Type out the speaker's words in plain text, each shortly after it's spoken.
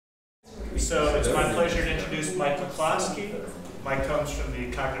So it's my pleasure to introduce Mike McCloskey. Mike comes from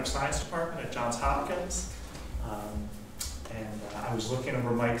the Cognitive Science Department at Johns Hopkins. I was looking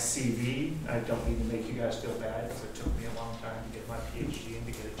over Mike's CV. I don't need to make you guys feel bad because it took me a long time to get my PhD and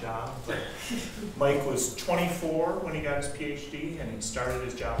to get a job. But Mike was 24 when he got his PhD, and he started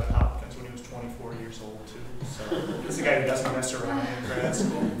his job at Hopkins when he was 24 years old too. So this is a guy who doesn't mess around in grad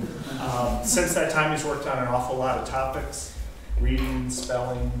school. Since that time, he's worked on an awful lot of topics: reading,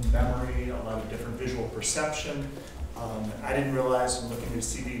 spelling, memory, a lot of different visual perception. I didn't realize, in looking at his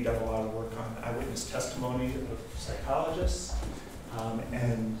CV, he'd done a lot of work on eyewitness testimony of psychologists.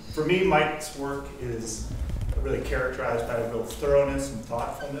 And for me, Mike's work is really characterized by a real thoroughness and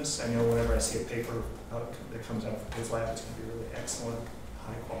thoughtfulness. I know whenever I see a paper that comes out of his lab, it's going to be a really excellent,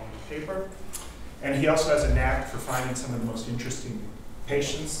 high-quality paper. And he also has a knack for finding some of the most interesting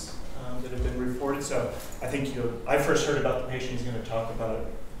patients that have been reported. So I think I first heard about the patient he's going to talk about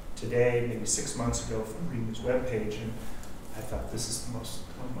today, maybe 6 months ago, from reading his webpage, and I thought this is one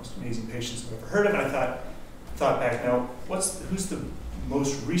of the most amazing patients I've ever heard of. And I thought back, now who's the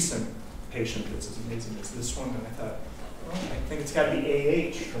most recent patient that's as amazing as this one? And I thought, well, I think it's got to be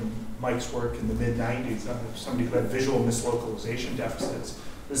AH from Mike's work in the mid-90s. Somebody who had visual mislocalization deficits.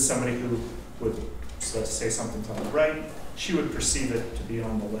 This is somebody who would, let's say something's on the right, she would perceive it to be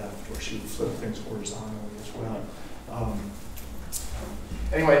on the left, or she would flip things horizontally as well.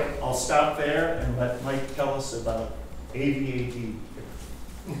 Anyway, I'll stop there and let Mike tell us about AVAD.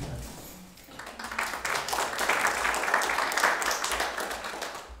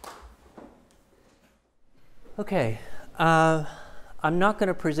 Okay, I'm not going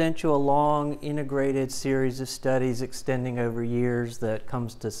to present you a long integrated series of studies extending over years that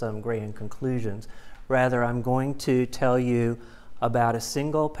comes to some grand conclusions. Rather, I'm going to tell you about a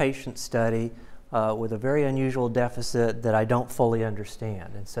single patient study with a very unusual deficit that I don't fully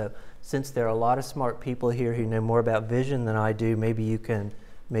understand. And so, since there are a lot of smart people here who know more about vision than I do, maybe you can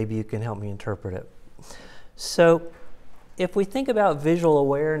help me interpret it. So, if we think about visual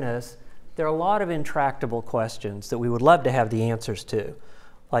awareness, there are a lot of intractable questions that we would love to have the answers to.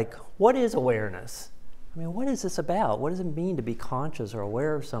 Like, what is awareness? I mean, what is this about? What does it mean to be conscious or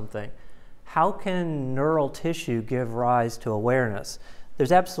aware of something? How can neural tissue give rise to awareness?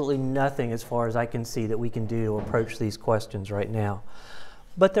 There's absolutely nothing, as far as I can see, that we can do to approach these questions right now.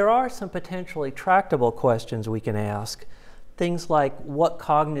 But there are some potentially tractable questions we can ask. Things like, what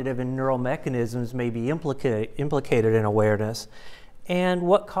cognitive and neural mechanisms may be implicated in awareness? And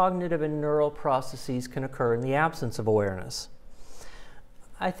what cognitive and neural processes can occur in the absence of awareness?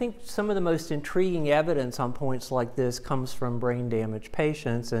 I think some of the most intriguing evidence on points like this comes from brain damaged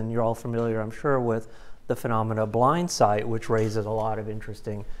patients, and you're all familiar, I'm sure, with the phenomena of blind sight, which raises a lot of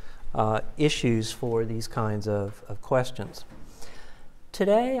interesting issues for these kinds of questions.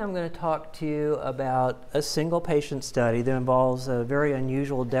 Today I'm going to talk to you about a single patient study that involves a very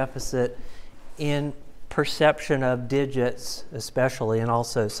unusual deficit in perception of digits especially, and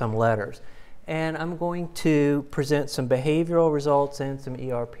also some letters. And I'm going to present some behavioral results and some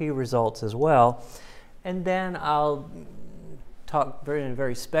ERP results as well. And then I'll talk in a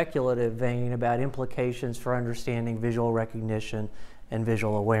very speculative vein about implications for understanding visual recognition and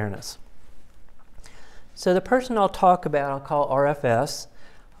visual awareness. So the person I'll talk about, I'll call RFS.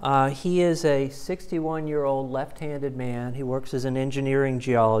 He is a 61-year-old left-handed man. He works as an engineering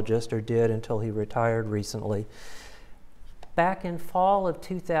geologist, or did until he retired recently. Back in fall of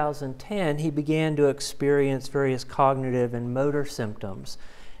 2010, he began to experience various cognitive and motor symptoms.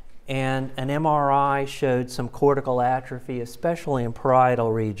 And an MRI showed some cortical atrophy, especially in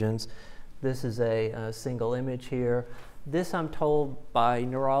parietal regions. This is a single image here. This, I'm told by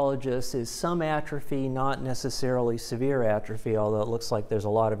neurologists, is some atrophy, not necessarily severe atrophy, although it looks like there's a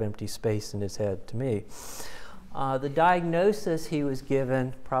lot of empty space in his head to me. The diagnosis he was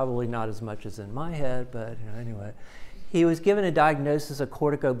given, probably not as much as in my head, but anyway, he was given a diagnosis of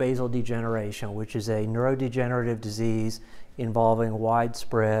corticobasal degeneration, which is a neurodegenerative disease involving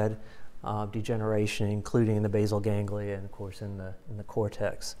widespread degeneration, including in the basal ganglia and, of course, in the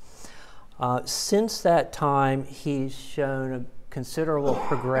cortex. Since that time, he's shown a considerable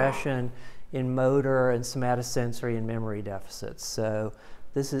progression in motor and somatosensory and memory deficits. So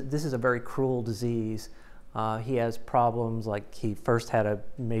this is a very cruel disease. He has problems like he first had a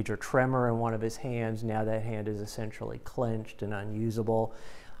major tremor in one of his hands. Now that hand is essentially clenched and unusable.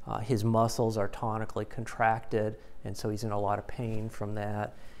 His muscles are tonically contracted, and so he's in a lot of pain from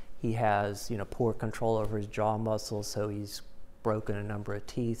that. He has, poor control over his jaw muscles, so he's broken a number of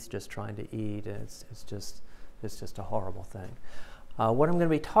teeth just trying to eat, and it's just a horrible thing. What I'm going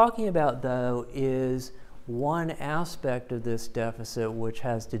to be talking about, though, is one aspect of this deficit which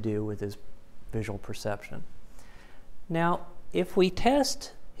has to do with his visual perception. Now, if we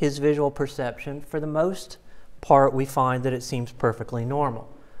test his visual perception, for the most part we find that it seems perfectly normal.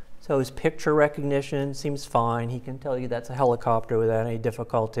 So his picture recognition seems fine. He can tell you that's a helicopter without any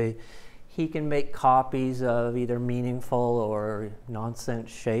difficulty. He can make copies of either meaningful or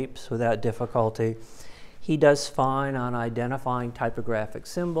nonsense shapes without difficulty. He does fine on identifying typographic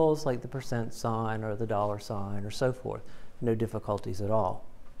symbols like the percent sign or the dollar sign or so forth. No difficulties at all.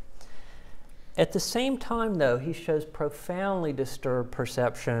 At the same time, though, he shows profoundly disturbed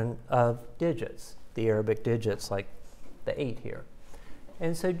perception of digits, the Arabic digits like the 8 here.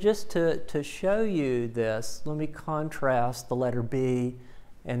 And so just to show you this, let me contrast the letter B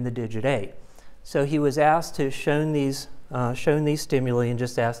and the digit 8. So he was asked to shown these stimuli and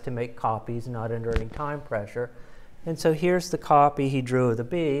just asked to make copies, not under any time pressure. And so here's the copy he drew of the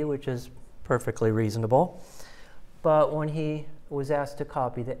B, which is perfectly reasonable. But when he was asked to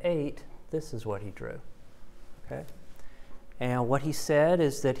copy the 8, this is what he drew. Okay? And what he said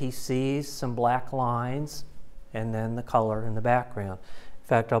is that he sees some black lines and then the color in the background. In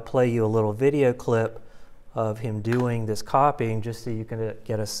fact, I'll play you a little video clip of him doing this copying just so you can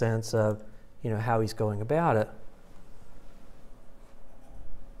get a sense of, how he's going about it.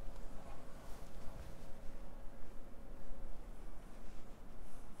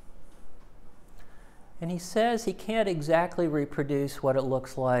 And he says he can't exactly reproduce what it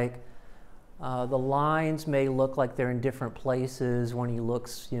looks like. The lines may look like they're in different places when he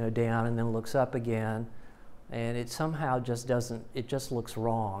looks, down and then looks up again. And it somehow just doesn't, it just looks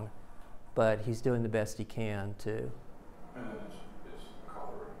wrong. But he's doing the best he can to. And then it's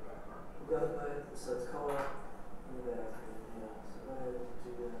color in the background. So it's color in the background, yeah. So go ahead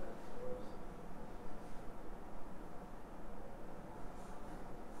and do that.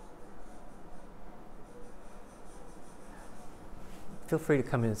 Feel free to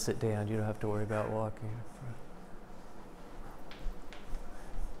come in and sit down. You don't have to worry about walking.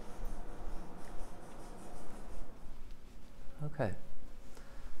 Okay.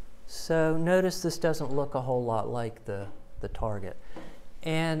 So notice this doesn't look a whole lot like the target.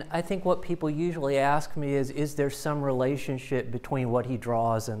 And I think what people usually ask me is there some relationship between what he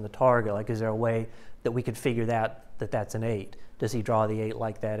draws and the target? Like, is there a way that we could figure that's an 8? Does he draw the 8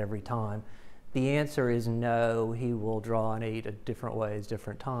 like that every time? The answer is no. He will draw an 8 at different ways,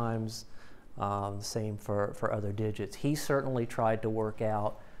 different times. Same for other digits. He certainly tried to work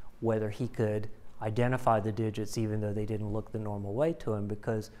out whether he could identify the digits even though they didn't look the normal way to him,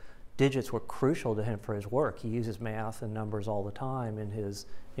 because digits were crucial to him for his work. He uses math and numbers all the time in his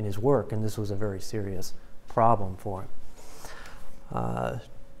work, and this was a very serious problem for him.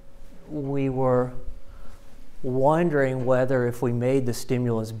 We were wondering whether if we made the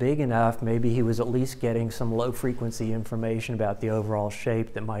stimulus big enough, maybe he was at least getting some low frequency information about the overall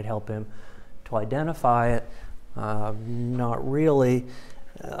shape that might help him to identify it. Not really.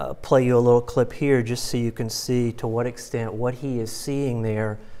 Play you a little clip here just so you can see to what extent what he is seeing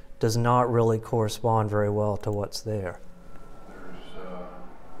there does not really correspond very well to what's there. There's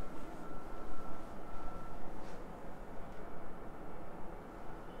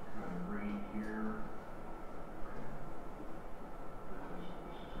kind of green here. This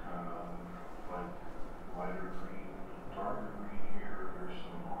is kind of like lighter green, darker green here. There's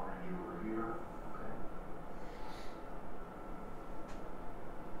some orange over here. Okay.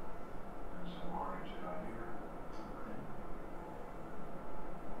 And some orange out here. Okay.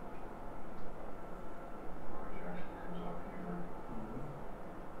 Orange actually comes up here.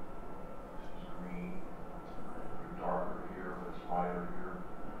 This is green. Darker here, but it's lighter here.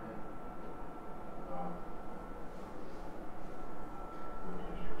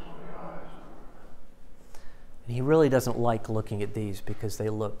 Just on the eyes. And he really doesn't like looking at these because they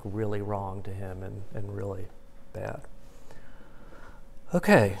look really wrong to him and really bad.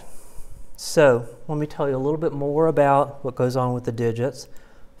 Okay, so let me tell you a little bit more about what goes on with the digits.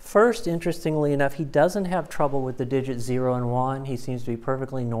 First, interestingly enough, he doesn't have trouble with the digits 0 and 1. He seems to be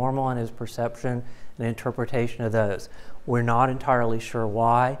perfectly normal in his perception and interpretation of those. We're not entirely sure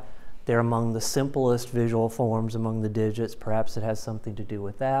why. They're among the simplest visual forms among the digits. Perhaps it has something to do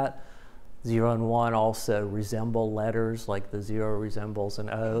with that. 0 and 1 also resemble letters, like the 0 resembles an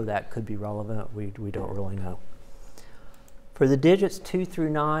O. That could be relevant. We don't really know. For the digits 2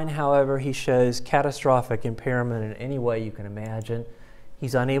 through 9, however, he shows catastrophic impairment in any way you can imagine.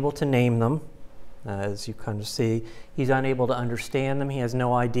 He's unable to name them, as you kind of see. He's unable to understand them. He has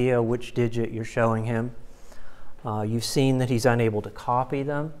no idea which digit you're showing him. You've seen that he's unable to copy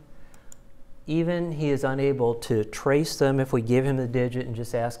them. even he is unable to trace them. If we give him the digit and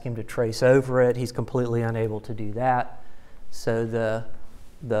just ask him to trace over it, he's completely unable to do that. So the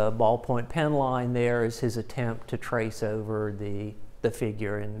ballpoint pen line there is his attempt to trace over the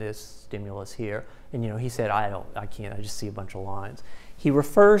figure in this stimulus here. And he said, I can't, I just see a bunch of lines. He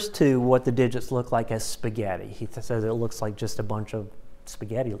refers to what the digits look like as spaghetti. He says it looks like just a bunch of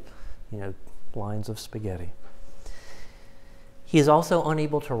spaghetti, lines of spaghetti. He is also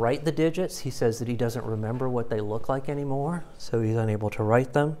unable to write the digits. He says that he doesn't remember what they look like anymore, so he's unable to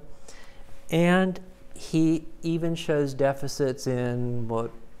write them. And he even shows deficits in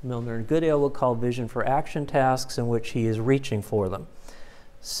what Milner and Goodale would call vision for action tasks, in which he is reaching for them.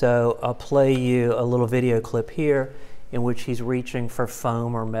 So I'll play you a little video clip here in which he's reaching for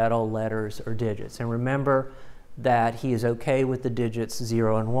foam or metal, letters, or digits. And remember that he is okay with the digits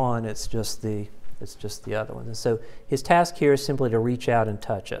 0 and 1, it's just the other one. And so his task here is simply to reach out and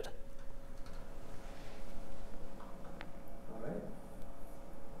touch it. All right.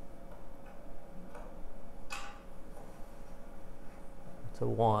 So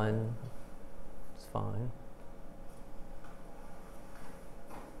 1, it's fine.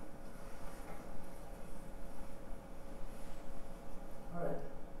 All right.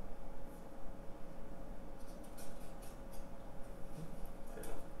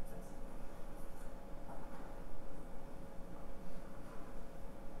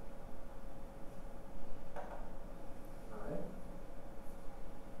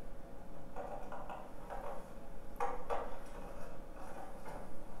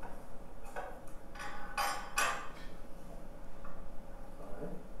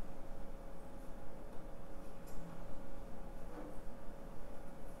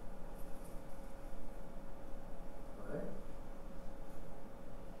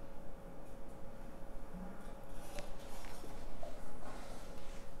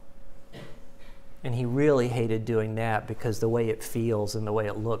 And he really hated doing that because the way it feels and the way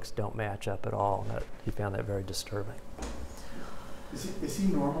it looks don't match up at all. He found that very disturbing. Is he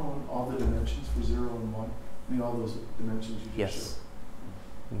normal in all the dimensions for 0 and 1? I mean, all those dimensions you just Yes.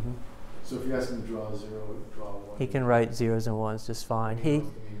 showed? Mm-hmm. So if you ask him to draw 0, draw 1. He can write zeros and ones just fine. He knows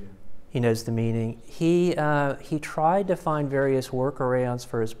the meaning. He knows the meaning. He tried to find various workarounds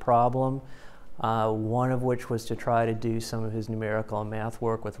for his problem, one of which was to try to do some of his numerical and math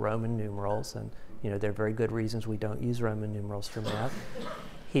work with Roman numerals. And there are very good reasons we don't use Roman numerals for math.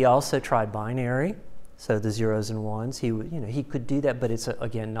 He also tried binary, so the zeros and ones. He could do that, but it's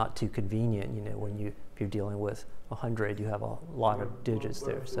again not too convenient. If you're dealing with 100, you have a lot of digits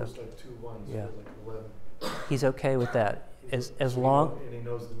there. So like 2 1s, yeah, like 11. he's okay with that as long. And he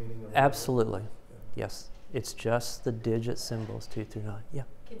knows the meaning of Absolutely, yes. It's just the digit symbols 2 through 9. Yeah.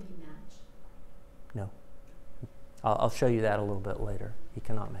 Can he match? No. I'll show you that a little bit later. He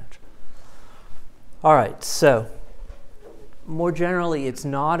cannot match. All right, so more generally, it's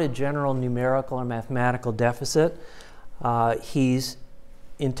not a general numerical or mathematical deficit. He's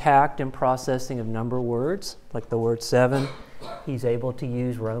intact in processing of number words, like the word 7. He's able to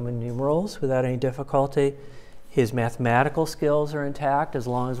use Roman numerals without any difficulty. His mathematical skills are intact as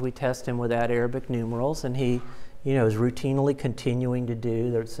long as we test him without Arabic numerals, and he is routinely continuing to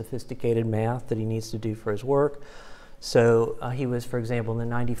do the sophisticated math that he needs to do for his work. So he was, for example, in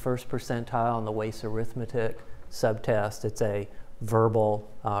the 91st percentile on the Weiss arithmetic subtest. It's a verbal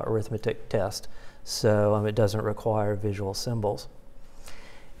arithmetic test, so it doesn't require visual symbols.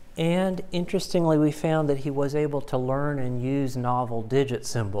 And interestingly, we found that he was able to learn and use novel digit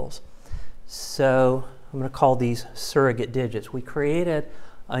symbols. So I'm going to call these surrogate digits. We created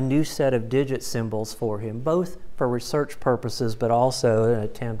a new set of digit symbols for him, both for research purposes, but also an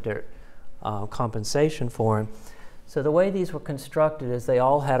attempt at compensation for him. So the way these were constructed is they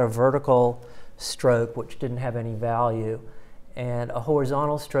all had a vertical stroke which didn't have any value, and a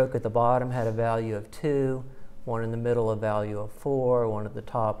horizontal stroke at the bottom had a value of 2, one in the middle a value of 4, one at the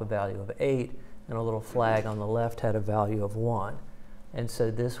top a value of 8, and a little flag on the left had a value of 1. And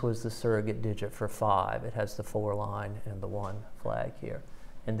so this was the surrogate digit for 5. It has the 4 line and the 1 flag here.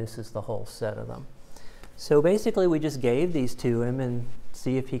 And this is the whole set of them. So basically we just gave these to him and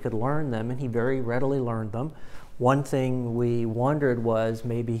see if he could learn them, and he very readily learned them. One thing we wondered was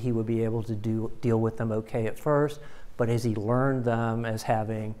maybe he would be able to deal with them okay at first, but as he learned them as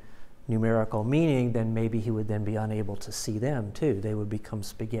having numerical meaning, then maybe he would then be unable to see them too. They would become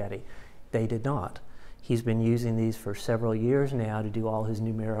spaghetti. They did not. He's been using these for several years now to do all his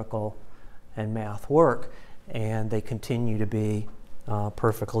numerical and math work, and they continue to be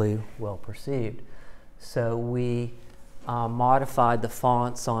perfectly well perceived. So we modified the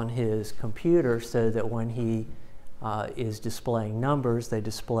fonts on his computer so that when he is displaying numbers, they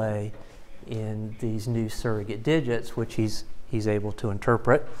display in these new surrogate digits, which he's able to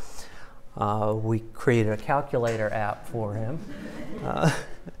interpret. We created a calculator app for him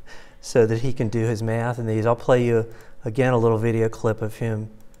so that he can do his math in these. I'll play you again a little video clip of him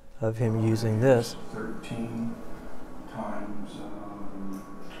using this. 13 times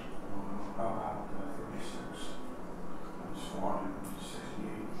about 36. That's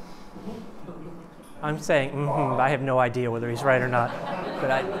 468. I'm saying, I have no idea whether he's right or not,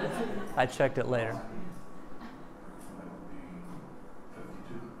 but I checked it later. That would be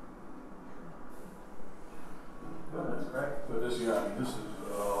 52. Well, that's great. But this is a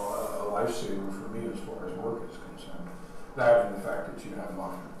lifesaver for me as far as work is concerned. That and the fact that you have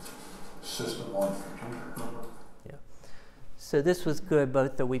my system on the computer. Yeah. So this was good,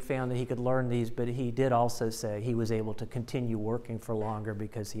 both that we found that he could learn these, but he did also say he was able to continue working for longer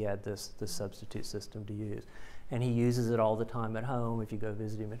because he had this substitute system to use. And he uses it all the time at home. If you go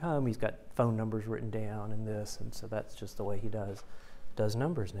visit him at home, he's got phone numbers written down and this, and so that's just the way he does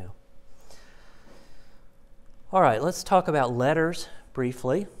numbers now. All right, let's talk about letters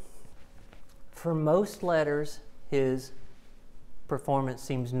briefly. For most letters, his performance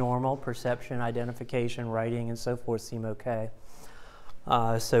seems normal. Perception, identification, writing, and so forth seem okay.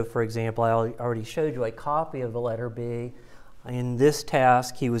 So for example, I already showed you a copy of the letter B. In this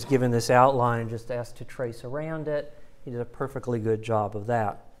task, he was given this outline and just asked to trace around it. He did a perfectly good job of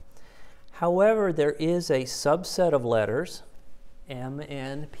that. However, there is a subset of letters, M,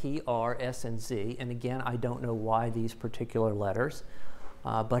 N, P, R, S, and Z. And again, I don't know why these particular letters,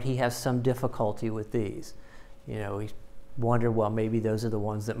 but he has some difficulty with these. You know, he wondered, well, maybe those are the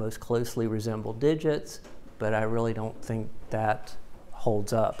ones that most closely resemble digits, but I really don't think that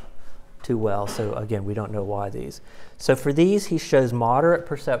holds up too well. So again, we don't know why these. So for these, he shows moderate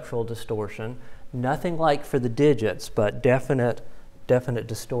perceptual distortion, nothing like for the digits, but definite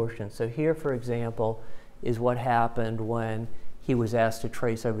distortion. So here, for example, is what happened when he was asked to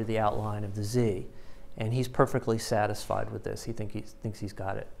trace over the outline of the Z. And he's perfectly satisfied with this. He thinks he's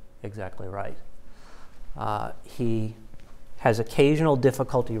got it exactly right. He has occasional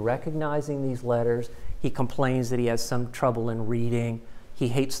difficulty recognizing these letters. He complains that he has some trouble in reading. He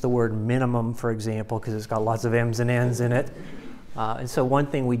hates the word minimum, for example, because it's got lots of M's and N's in it. And so one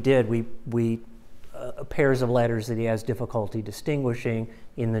thing we did, pairs of letters that he has difficulty distinguishing,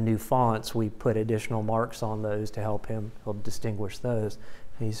 in the new fonts, we put additional marks on those to help him distinguish those.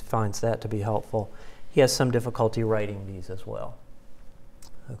 And he finds that to be helpful. He has some difficulty writing these as well.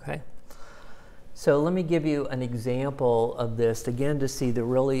 Okay. So let me give you an example of this, again, to see there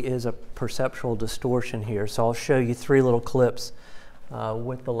really is a perceptual distortion here. So I'll show you 3 little clips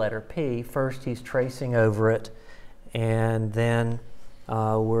with the letter P. First, he's tracing over it, and then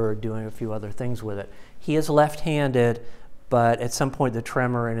we're doing a few other things with it. He is left-handed, but at some point the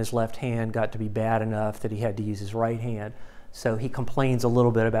tremor in his left hand got to be bad enough that he had to use his right hand. So he complains a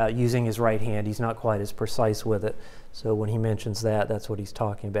little bit about using his right hand. He's not quite as precise with it. So when he mentions that, that's what he's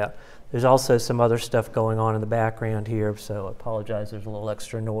talking about. There's also some other stuff going on in the background here, so I apologize, there's a little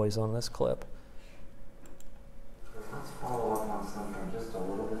extra noise on this clip. Let's follow up on something just a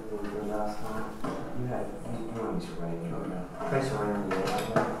little bit that we did last time. You want to write trace around the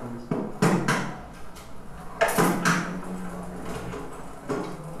outline, please.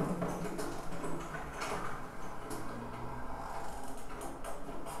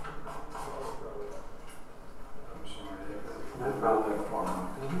 No problem.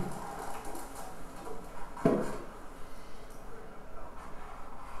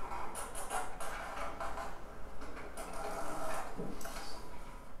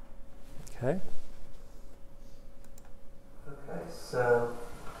 Okay. Okay, so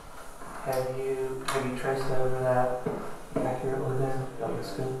have you traced over that accurately then? That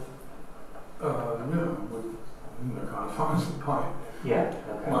looks good? No, within the confines of Yeah,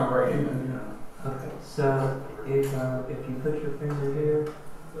 okay. my right hand, Okay, so if you put your finger here,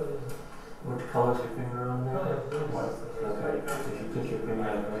 what color's your finger on there? Okay, if you put your finger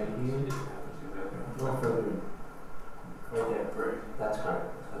right here, right there, that's correct.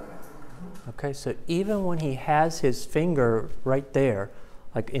 Okay. Okay, so even when he has his finger right there,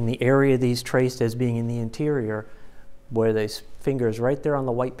 like in the area these traced as being in the interior, where his finger is right there on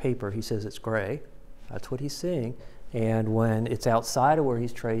the white paper, he says it's gray. That's what he's seeing. And when it's outside of where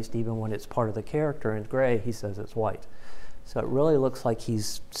he's traced, even when it's part of the character in gray, he says it's white. So it really looks like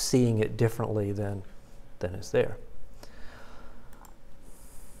he's seeing it differently than is there.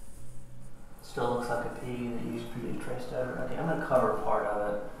 Still looks like a P that you traced over. Okay, I'm going to cover part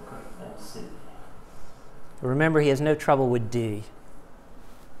of it and see. Remember, he has no trouble with D.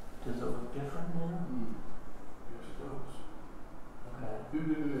 Does it look different now? Yes, it does. Okay. Do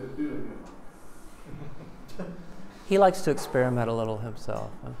it again. He likes to experiment a little himself.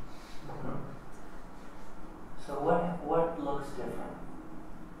 So what looks different?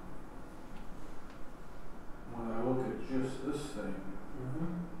 When I look at just this thing,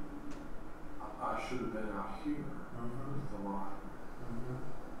 Mm-hmm. I should have been out here with the line.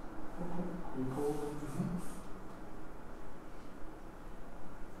 You pull it?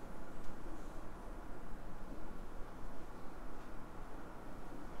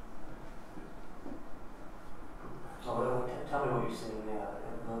 Oh, tell me what you're seeing now.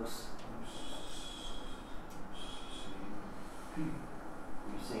 It looks. You're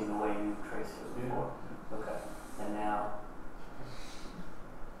seeing the way you traced it before. Okay. And now.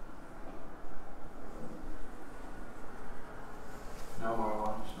 Now my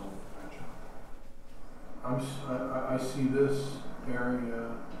lines don't match up. I see this area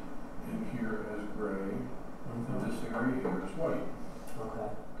in here as gray, and this area here is white. Okay.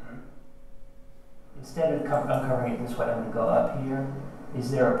 Okay. Instead of uncovering it this way, I'm going to go up here.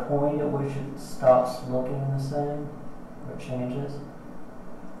 Is there a point at which it stops looking the same, or it changes?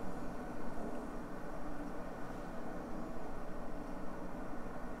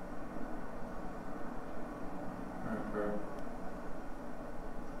 Right, right.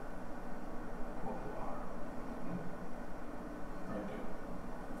 Right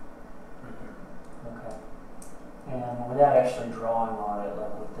there. Okay. And without actually drawing on it,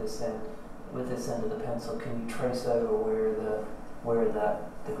 like with this end of the pencil, can you trace over where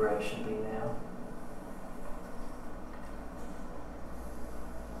the gray should be now?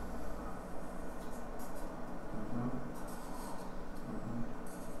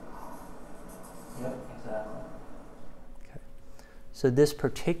 Yep, exactly. So this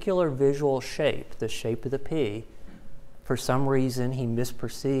particular visual shape, the shape of the P, for some reason he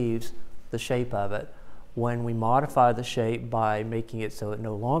misperceives the shape of it. When we modify the shape by making it so it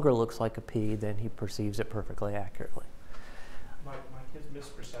no longer looks like a P, then he perceives it perfectly accurately. Mike, his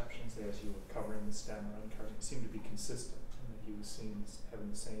misperceptions there as you were covering the stem or uncovering seemed to be consistent, and that he was having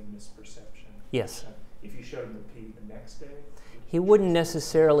the same misperception. Yes. If you showed him the P the next day, He wouldn't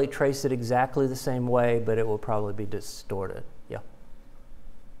necessarily trace it exactly the same way, but it will probably be distorted. Yeah.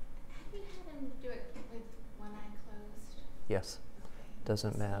 Have you had him do it with one eye closed? Yes. Okay.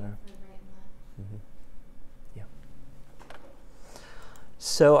 Doesn't matter. For right and left. Yeah.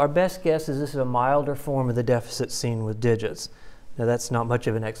 So our best guess is this is a milder form of the deficit seen with digits. Now that's not much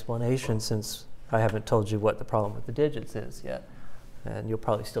of an explanation since I haven't told you what the problem with the digits is yet. And you'll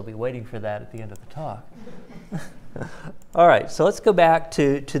probably still be waiting for that at the end of the talk. All right, so let's go back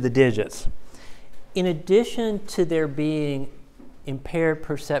to the digits. In addition to there being impaired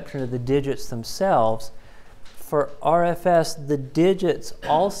perception of the digits themselves, for RFS, the digits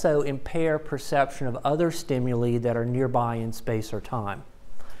also impair perception of other stimuli that are nearby in space or time.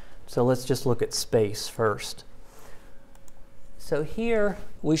 So let's just look at space first. So here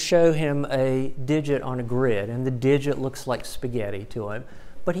we show him a digit on a grid, and the digit looks like spaghetti to him.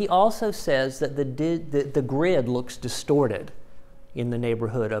 But he also says that the grid looks distorted in the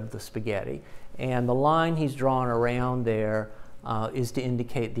neighborhood of the spaghetti. And the line he's drawn around there is to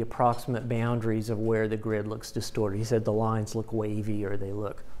indicate the approximate boundaries of where the grid looks distorted. He said the lines look wavy or they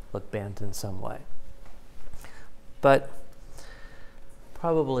look bent in some way. But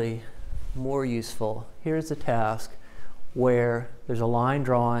probably more useful, here's a task where there's a line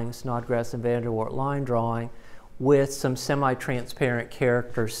drawing, Snodgrass and van der Waart line drawing, with some semi-transparent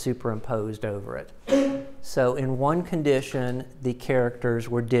characters superimposed over it. So in one condition, the characters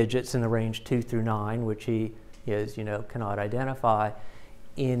were digits in the range 2 through 9, which he cannot identify.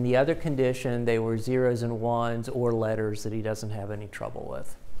 In the other condition, they were zeros and ones or letters that he doesn't have any trouble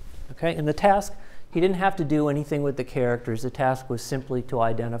with. Okay, and the task, he didn't have to do anything with the characters. The task was simply to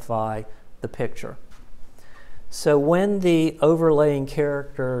identify the picture. So when the overlaying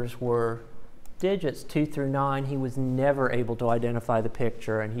characters were digits 2 through 9, he was never able to identify the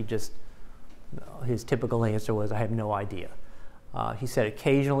picture, and his typical answer was, I have no idea. He said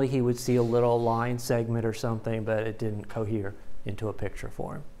occasionally he would see a little line segment or something, but it didn't cohere into a picture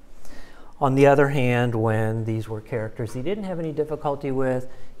for him. On the other hand, when these were characters he didn't have any difficulty with,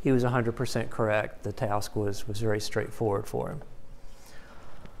 he was 100% correct. The task was very straightforward for him.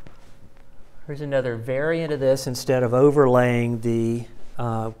 Here's another variant of this. Instead of overlaying the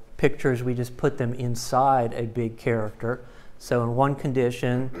pictures, we just put them inside a big character. So in one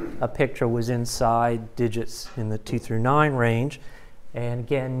condition, a picture was inside digits in the 2 through 9 range. And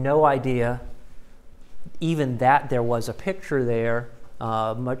again, no idea even that there was a picture there,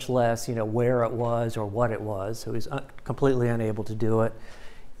 much less where it was or what it was. So he was completely unable to do it.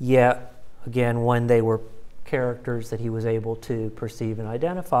 Yet, again, when they were characters that he was able to perceive and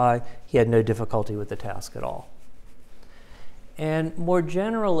identify, he had no difficulty with the task at all. And more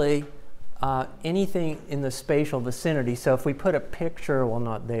generally, anything in the spatial vicinity, so if we put a picture, well,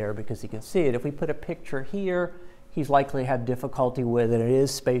 not there because you can see it, if we put a picture here, he's likely to have difficulty with it. It is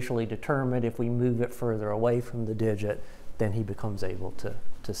spatially determined. If we move it further away from the digit, then he becomes able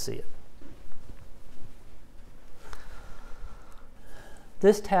to see it.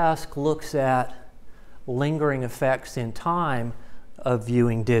 This task looks at lingering effects in time of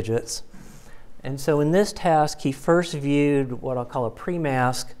viewing digits. And so in this task, he first viewed what I'll call a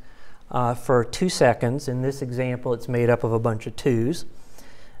pre-mask for 2 seconds. In this example, it's made up of a bunch of 2s.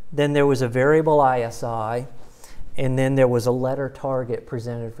 Then there was a variable ISI, and then there was a letter target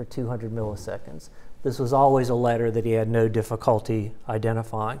presented for 200 milliseconds. This was always a letter that he had no difficulty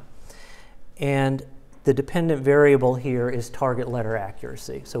identifying. And the dependent variable here is target letter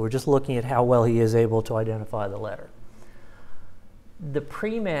accuracy. So we're just looking at how well he is able to identify the letter. The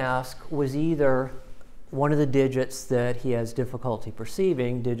pre-mask was either one of the digits that he has difficulty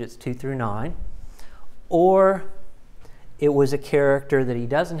perceiving, digits 2 through 9, or it was a character that he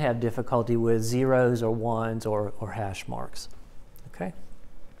doesn't have difficulty with, zeros or ones or hash marks. Okay?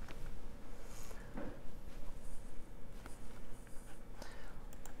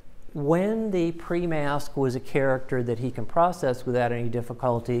 When the pre-mask was a character that he can process without any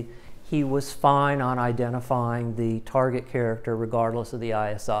difficulty, he was fine on identifying the target character regardless of the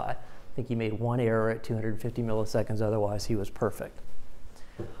ISI. I think he made one error at 250 milliseconds, otherwise he was perfect.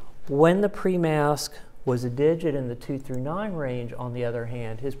 When the pre-mask was a digit in the 2 through 9 range, on the other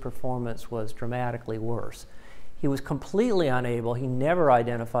hand, his performance was dramatically worse. He was completely unable, he never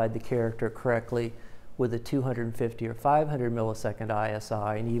identified the character correctly with a 250 or 500 millisecond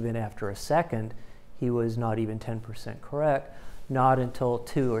ISI, and even after a second, he was not even 10% correct. Not until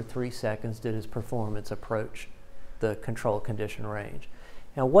 2 or 3 seconds did his performance approach the control condition range.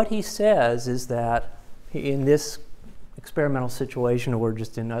 Now what he says is that in this experimental situation, or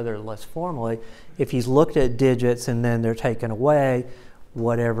just in other less formally, if he's looked at digits and then they're taken away,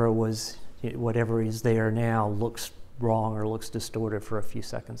 whatever is there now looks wrong or looks distorted for a few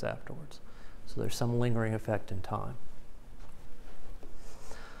seconds afterwards. So there's some lingering effect in time.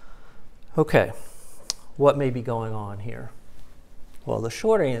 Okay, what may be going on here? Well, the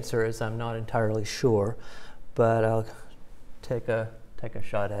short answer is I'm not entirely sure, but I'll take a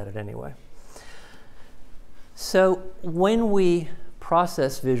shot at it anyway. So when we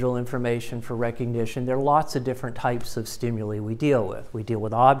process visual information for recognition, there are lots of different types of stimuli we deal with. We deal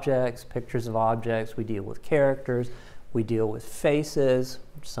with objects, pictures of objects, we deal with characters, we deal with faces,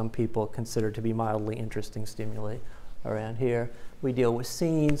 which some people consider to be mildly interesting stimuli around here. We deal with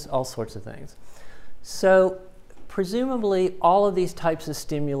scenes, all sorts of things. So presumably, all of these types of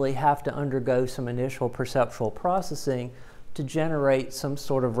stimuli have to undergo some initial perceptual processing to generate some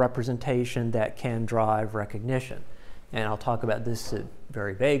sort of representation that can drive recognition. And I'll talk about this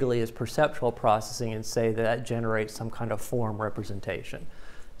very vaguely as perceptual processing and say that generates some kind of form representation,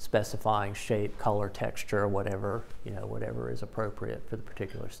 specifying shape, color, texture, whatever is appropriate for the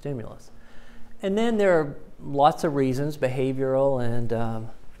particular stimulus. And then there are lots of reasons, behavioral and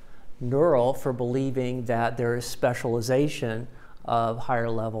neural, for believing that there is specialization of higher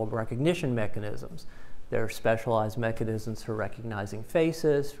level recognition mechanisms. There are specialized mechanisms for recognizing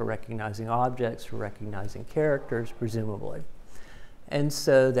faces, for recognizing objects, for recognizing characters, presumably. And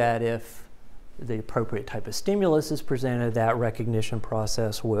so that if the appropriate type of stimulus is presented, that recognition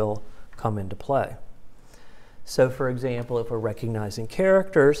process will come into play. So for example, if we're recognizing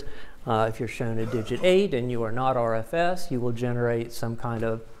characters, if you're shown a digit 8 and you are not RFS, you will generate some kind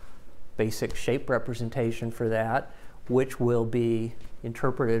of basic shape representation for that, which will be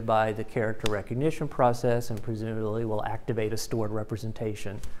interpreted by the character recognition process and presumably will activate a stored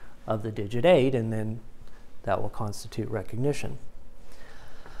representation of the digit 8, and then that will constitute recognition.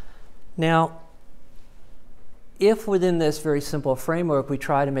 Now, if within this very simple framework we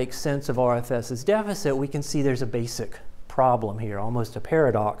try to make sense of RFS's deficit, we can see there's a basic problem here, almost a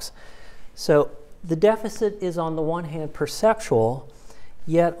paradox. So the deficit is on the one hand perceptual,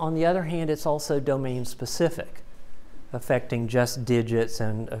 yet on the other hand it's also domain specific, affecting just digits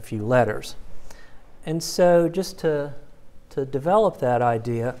and a few letters. And so just to develop that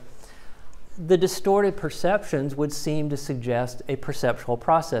idea, the distorted perceptions would seem to suggest a perceptual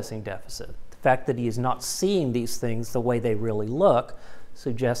processing deficit. The fact that he is not seeing these things the way they really look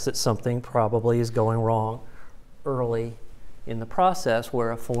suggests that something probably is going wrong early in the process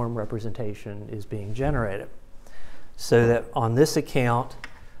where a form representation is being generated. So that on this account,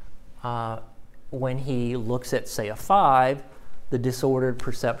 when he looks at, say, a 5, the disordered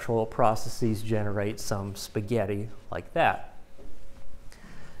perceptual processes generate some spaghetti like that.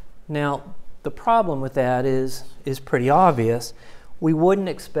 Now, the problem with that is pretty obvious. We wouldn't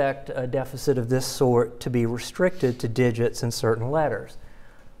expect a deficit of this sort to be restricted to digits and certain letters.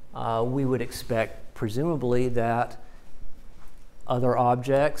 We would expect, presumably, that other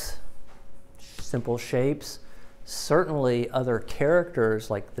objects, simple shapes, certainly other characters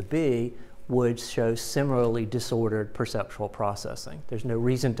like the B, would show similarly disordered perceptual processing. There's no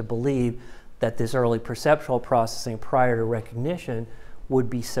reason to believe that this early perceptual processing prior to recognition would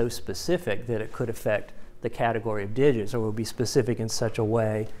be so specific that it could affect the category of digits, or would be specific in such a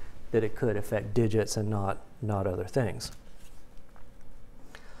way that it could affect digits and not other things.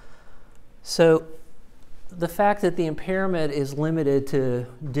 So the fact that the impairment is limited to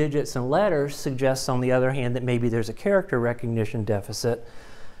digits and letters suggests, on the other hand, that maybe there's a character recognition deficit,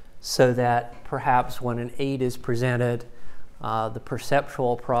 so that perhaps when an 8 is presented, the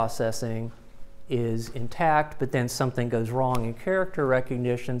perceptual processing is intact, but then something goes wrong in character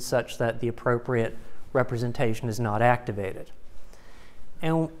recognition such that the appropriate representation is not activated.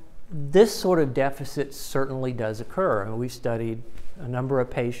 And this sort of deficit certainly does occur. And we've studied a number of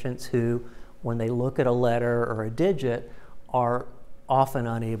patients who, when they look at a letter or a digit, are often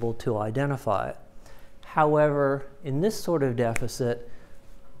unable to identify it. However, in this sort of deficit,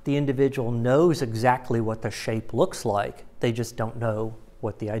 the individual knows exactly what the shape looks like. They just don't know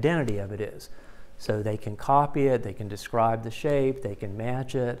what the identity of it is. So they can copy it, they can describe the shape, they can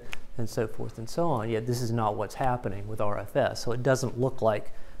match it, and so forth and so on. Yet this is not what's happening with RFS. So it doesn't look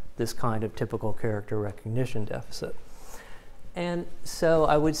like this kind of typical character recognition deficit. And so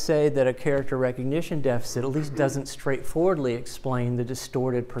I would say that a character recognition deficit at least doesn't straightforwardly explain the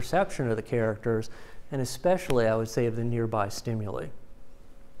distorted perception of the characters, and especially, I would say, of the nearby stimuli.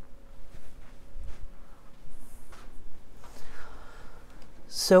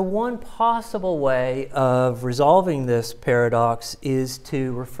 So one possible way of resolving this paradox is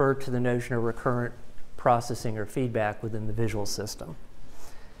to refer to the notion of recurrent processing or feedback within the visual system.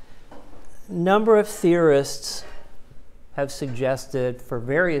 A number of theorists have suggested, for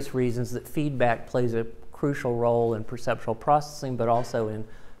various reasons, that feedback plays a crucial role in perceptual processing, but also in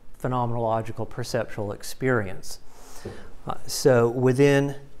phenomenological perceptual experience. So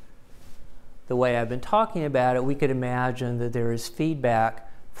within the way I've been talking about it, we could imagine that there is feedback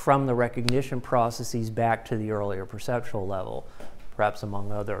from the recognition processes back to the earlier perceptual level, perhaps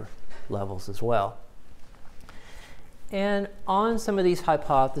among other levels as well. And on some of these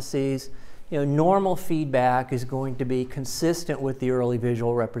hypotheses, normal feedback is going to be consistent with the early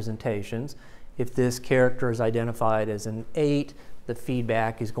visual representations. If this character is identified as an 8, the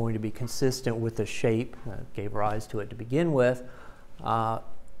feedback is going to be consistent with the shape that gave rise to it to begin with.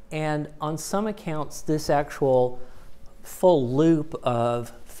 And on some accounts, this actual full loop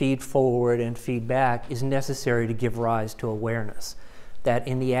of feed forward and feedback is necessary to give rise to awareness. That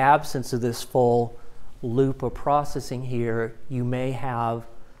in the absence of this full loop of processing here, you may have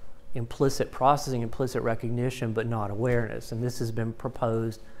implicit processing, implicit recognition, but not awareness. And this has been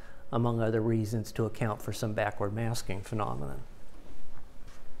proposed, among other reasons, to account for some backward masking phenomenon.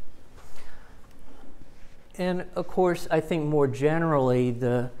 And of course, I think more generally,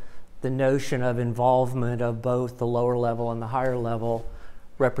 the notion of involvement of both the lower level and the higher level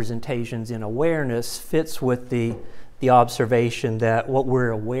representations in awareness fits with the observation that what we're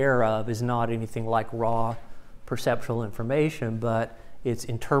aware of is not anything like raw perceptual information, but it's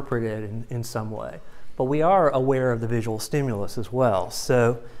interpreted in some way. But we are aware of the visual stimulus as well.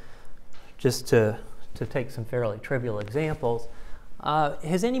 So just to take some fairly trivial examples,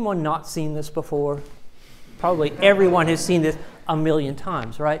 has anyone not seen this before? Probably everyone has seen this a million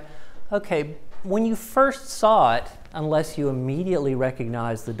times, right? Okay, when you first saw it, unless you immediately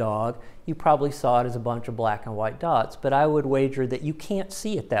recognized the dog, you probably saw it as a bunch of black and white dots, but I would wager that you can't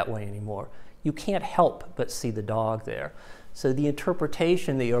see it that way anymore. You can't help but see the dog there. So the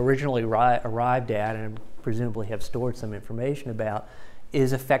interpretation that you originally arrived at and presumably have stored some information about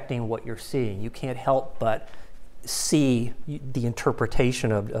is affecting what you're seeing. You can't help but see the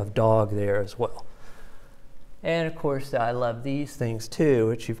interpretation of dog there as well. And of course, I love these things too,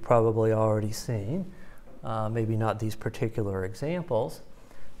 which you've probably already seen. Maybe not these particular examples.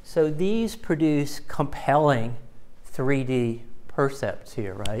 So these produce compelling 3D percepts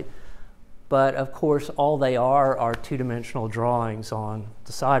here, right? But of course, all they are two-dimensional drawings on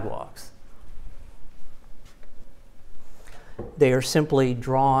the sidewalks. They are simply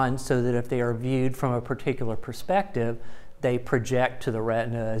drawn so that if they are viewed from a particular perspective, they project to the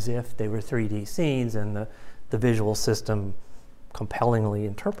retina as if they were 3D scenes, and the visual system compellingly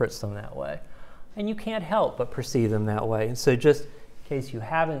interprets them that way. And you can't help but perceive them that way. And so just in case you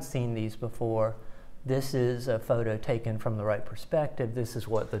haven't seen these before, this is a photo taken from the right perspective. This is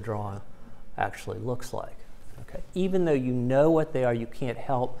what the drawn actually looks like. Okay? Even though you know what they are, you can't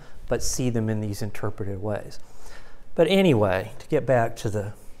help but see them in these interpreted ways. But anyway, to get back to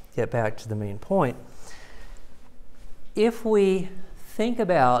the main point, if we think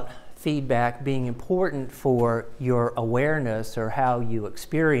about feedback being important for your awareness or how you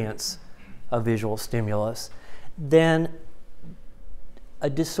experience a visual stimulus, then a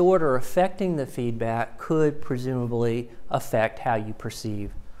disorder affecting the feedback could presumably affect how you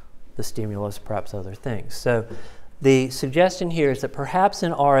perceive the stimulus, perhaps other things. So the suggestion here is that perhaps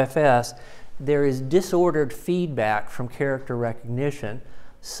in RFS there is disordered feedback from character recognition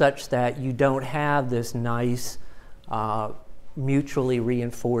such that you don't have this nice mutually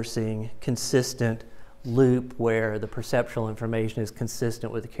reinforcing consistent loop where the perceptual information is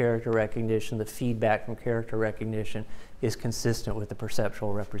consistent with the character recognition, the feedback from character recognition is consistent with the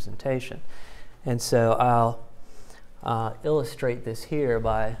perceptual representation. And so I'll illustrate this here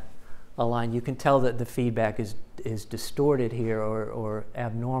by a line. You can tell that the feedback is distorted here or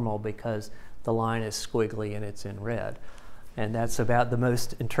abnormal because the line is squiggly and it's in red. And that's about the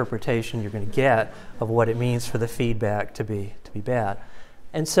most interpretation you're going to get of what it means for the feedback to be bad.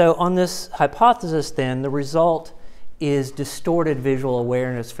 And so on this hypothesis then, the result is distorted visual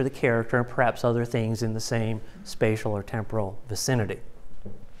awareness for the character and perhaps other things in the same spatial or temporal vicinity.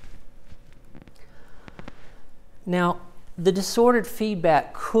 Now, the disordered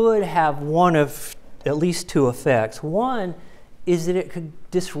feedback could have one of at least two effects. One is that it could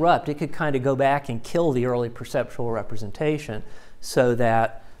disrupt, it could kind of go back and kill the early perceptual representation so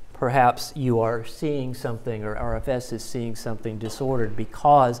that perhaps you are seeing something, or RFS is seeing something disordered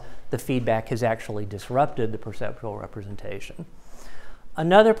because the feedback has actually disrupted the perceptual representation.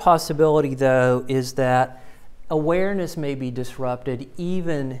 Another possibility, though, is that awareness may be disrupted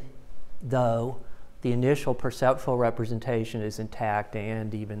even though the initial perceptual representation is intact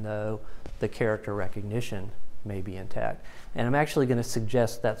and even though the character recognition may be intact. And I'm actually going to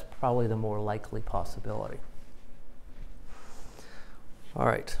suggest that's probably the more likely possibility. All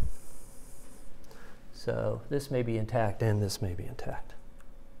right. So this may be intact and this may be intact.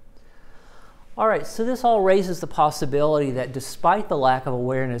 All right, so this all raises the possibility that despite the lack of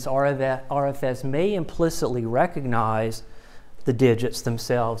awareness, RFS may implicitly recognize the digits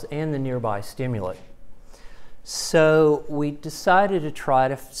themselves and the nearby stimuli. So we decided to try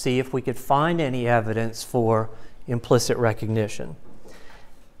to see if we could find any evidence for implicit recognition.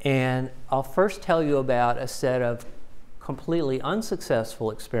 And I'll first tell you about a set of completely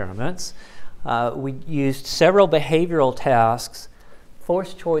unsuccessful experiments. We used several behavioral tasks,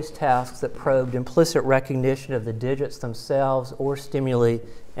 forced choice tasks that probed implicit recognition of the digits themselves or stimuli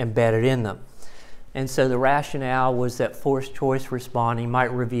embedded in them. And so the rationale was that forced choice responding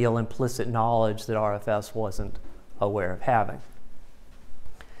might reveal implicit knowledge that RFS wasn't aware of having.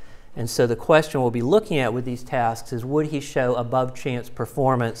 And so the question we'll be looking at with these tasks is, would he show above chance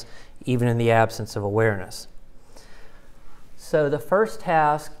performance even in the absence of awareness? So the first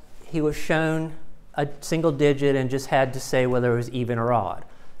task, he was shown a single digit and just had to say whether it was even or odd.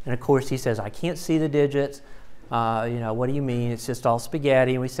 And of course he says, I can't see the digits. What do you mean? It's just all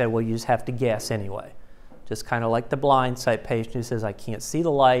spaghetti. And we said, well, you just have to guess anyway. Just kind of like the blind sight patient who says, I can't see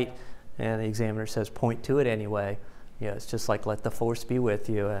the light. And the examiner says, point to it anyway. It's just like let the force be with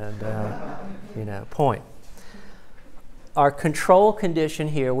you and, point. Our control condition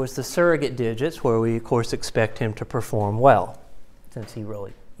here was the surrogate digits, where we, of course, expect him to perform well, since he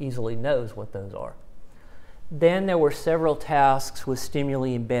really easily knows what those are. Then there were several tasks with stimuli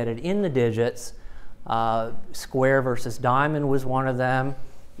embedded in the digits. Square versus diamond was one of them,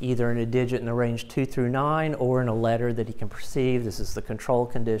 either in a digit in the range 2 through 9 or in a letter that he can perceive. This is the control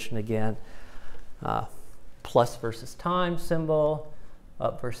condition again. Plus versus time symbol,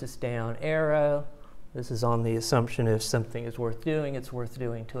 up versus down arrow. This is on the assumption if something is worth doing, it's worth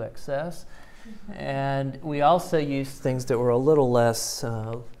doing to excess. And we also used things that were a little less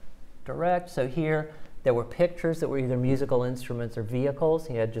direct. So here there were pictures that were either musical instruments or vehicles.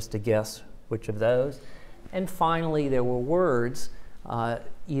 He had just to guess which of those. And finally there were words,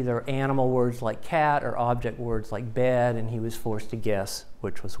 either animal words like cat or object words like bed, and he was forced to guess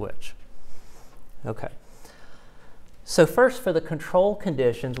which was which. Okay. So first, for the control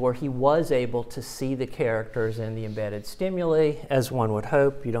conditions where he was able to see the characters and the embedded stimuli, as one would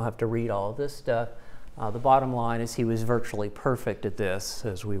hope, you don't have to read all of this stuff. The bottom line is he was virtually perfect at this,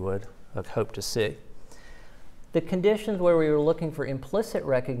 as we would hope to see. The conditions where we were looking for implicit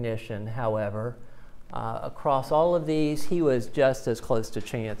recognition, however, across all of these, he was just as close to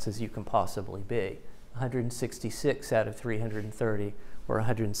chance as you can possibly be. 166 out of 330, or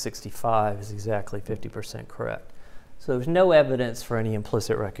 165 is exactly 50% correct. So there's no evidence for any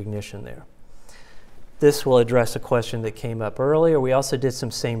implicit recognition there. this will address a question that came up earlier. We also did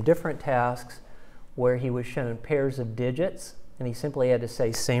some same different tasks where he was shown pairs of digits, and he simply had to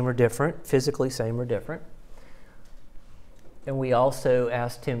say same or different, physically same or different. And we also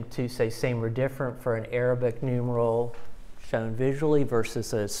asked him to say same or different for an Arabic numeral shown visually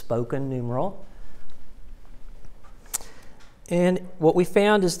versus a spoken numeral. And what we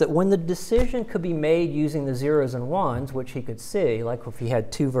found is that when the decision could be made using the zeros and ones, which he could see, like if he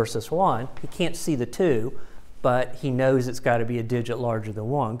had 2 versus 1, he can't see the 2, but he knows it's got to be a digit larger than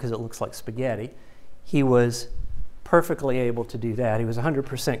 1 because it looks like spaghetti. He was perfectly able to do that. He was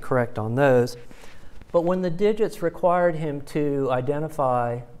 100% correct on those. But when the digits required him to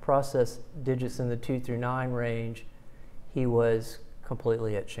identify, process digits in the 2 through 9 range, he was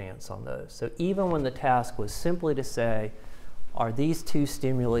completely at chance on those. So even when the task was simply to say, are these 2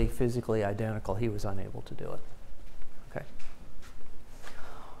 stimuli physically identical, he was unable to do it. Okay.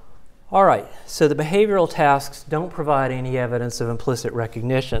 All right, so the behavioral tasks don't provide any evidence of implicit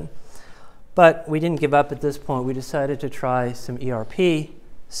recognition. But we didn't give up at this point. We decided to try some ERP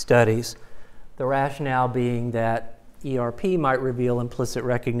studies. The rationale being that ERP might reveal implicit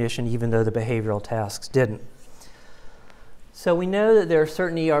recognition even though the behavioral tasks didn't. So we know that there are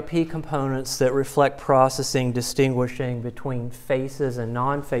certain ERP components that reflect processing distinguishing between faces and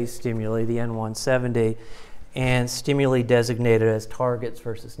non-face stimuli, the N170, and stimuli designated as targets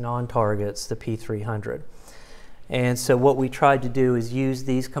versus non-targets, the P300. And so what we tried to do is use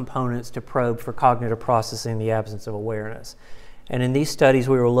these components to probe for cognitive processing in the absence of awareness. And in these studies,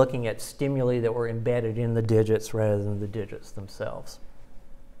 we were looking at stimuli that were embedded in the digits rather than the digits themselves.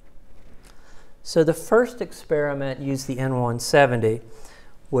 So the first experiment used the N170,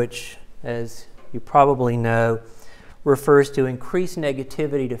 which, as you probably know, refers to increased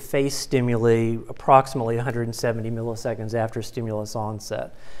negativity to face stimuli approximately 170 milliseconds after stimulus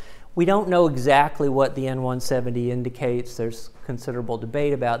onset. We don't know exactly what the N170 indicates. There's considerable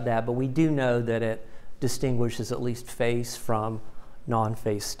debate about that, but we do know that it distinguishes at least face from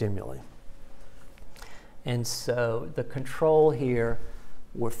non-face stimuli. And so the control here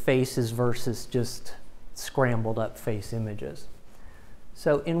were faces versus just scrambled up face images.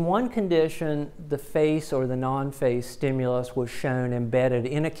 So in one condition, the face or the non-face stimulus was shown embedded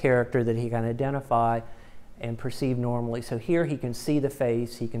in a character that he can identify and perceive normally. So here he can see the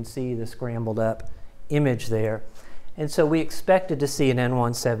face, he can see the scrambled up image there. And so we expected to see an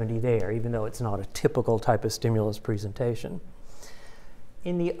N170 there, even though it's not a typical type of stimulus presentation.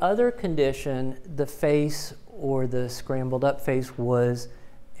 In the other condition, the face or the scrambled up face was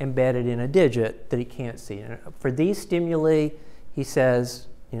embedded in a digit that he can't see. And for these stimuli, he says,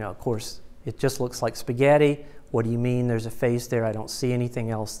 you know, of course, it just looks like spaghetti. What do you mean there's a face there? I don't see anything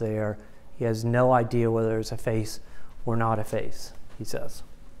else there. He has no idea whether there's a face or not a face, he says.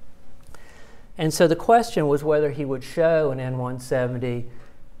 And so the question was whether he would show an N170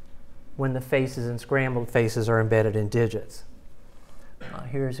 when the faces and scrambled faces are embedded in digits.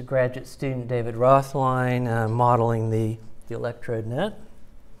 Here's a graduate student, David Rothline, modeling the electrode net.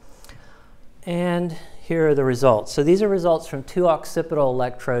 And here are the results. So these are results from 2 occipital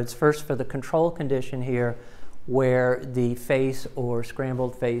electrodes, first for the control condition here, where the face or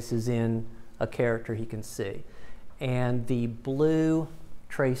scrambled face is in a character he can see. And the blue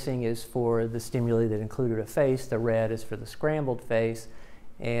tracing is for the stimuli that included a face, the red is for the scrambled face,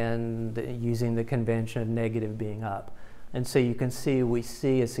 and using the convention of negative being up. And so you can see we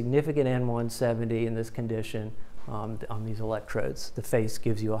see a significant N170 in this condition on these electrodes. The face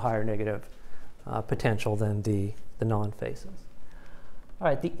gives you a higher negative potential than the non-faces. All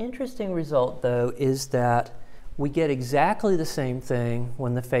right, the interesting result, though, is that we get exactly the same thing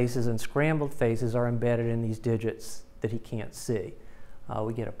when the faces and scrambled faces are embedded in these digits that he can't see.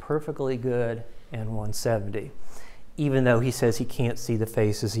 We get a perfectly good N170, even though he says he can't see the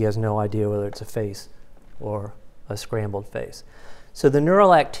faces. He has no idea whether it's a face or a scrambled face. So the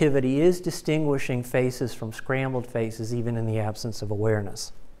neural activity is distinguishing faces from scrambled faces even in the absence of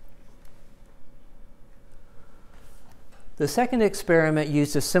awareness. The second experiment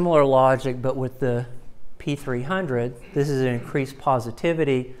used a similar logic but with the P300. This is an increased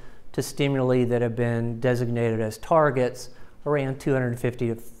positivity to stimuli that have been designated as targets around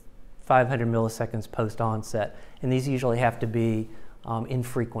 250 to 500 milliseconds post-onset. And these usually have to be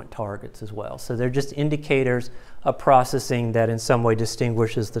infrequent targets as well. So they're just indicators of processing that in some way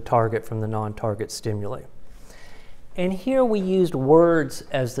distinguishes the target from the non-target stimuli. And here we used words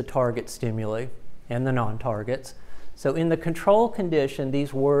as the target stimuli and the non-targets. So in the control condition,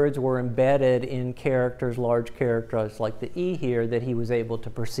 these words were embedded in characters, large characters like the E here, that he was able to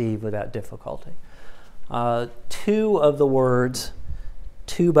perceive without difficulty. 2 of the words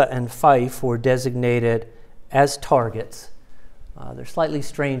tuba and fife were designated as targets. They're slightly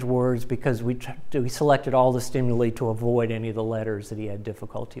strange words because we selected all the stimuli to avoid any of the letters that he had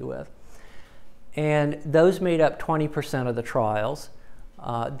difficulty with. And those made up 20% of the trials.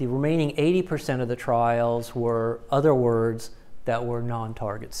 The remaining 80% of the trials were other words that were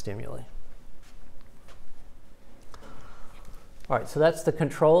non-target stimuli. All right, so that's the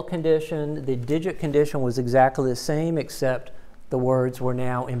control condition. The digit condition was exactly the same, except the words were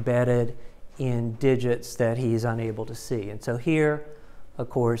now embedded in digits that he's unable to see. And so here, of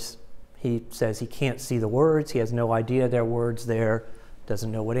course, he says he can't see the words. He has no idea there are words there,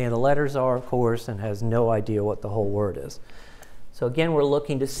 doesn't know what any of the letters are, of course, and has no idea what the whole word is. So again, we're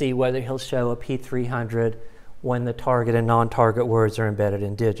looking to see whether he'll show a P300 when the target and non-target words are embedded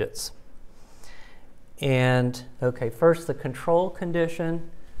in digits. And, okay, first the control condition.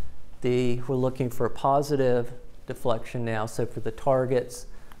 We're looking for a positive deflection now. So for the targets,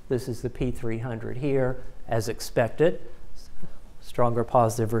 this is the P300 here, as expected. Stronger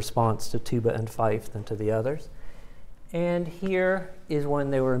positive response to tuba and fife than to the others. And here is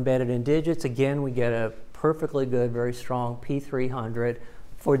when they were embedded in digits. Again, we get a perfectly good, very strong P300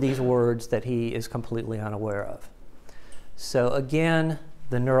 for these words that he is completely unaware of. So again,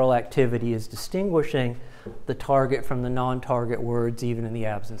 the neural activity is distinguishing the target from the non-target words, even in the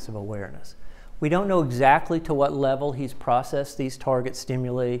absence of awareness. We don't know exactly to what level he's processed these target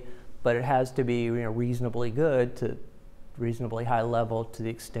stimuli, but it has to be reasonably good to reasonably high level to the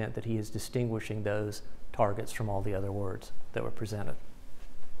extent that he is distinguishing those targets from all the other words that were presented.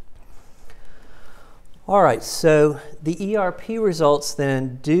 All right, so the ERP results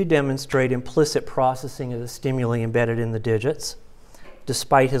then do demonstrate implicit processing of the stimuli embedded in the digits,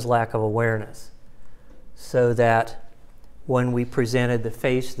 despite his lack of awareness. So that when we presented the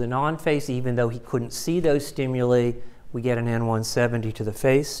face to the non-face, even though he couldn't see those stimuli, we get an N170 to the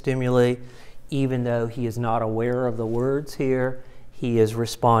face stimuli. Even though he is not aware of the words here, he is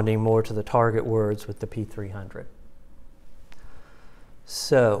responding more to the target words with the P300.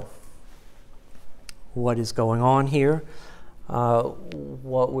 So, what is going on here?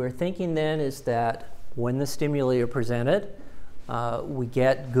 What we're thinking then is that when the stimuli are presented, we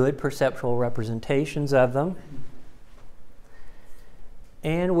get good perceptual representations of them.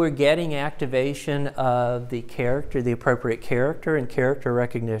 And we're getting activation of the character, the appropriate character and character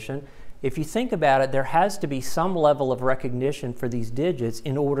recognition. If you think about it, there has to be some level of recognition for these digits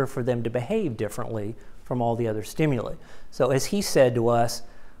in order for them to behave differently from all the other stimuli. So as he said to us,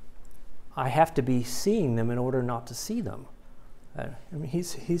 I have to be seeing them in order not to see them. I mean, he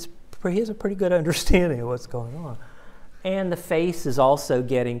has a pretty good understanding of what's going on. And the face is also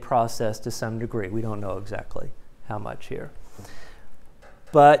getting processed to some degree. We don't know exactly how much here.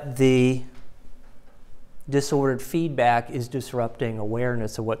 But the disordered feedback is disrupting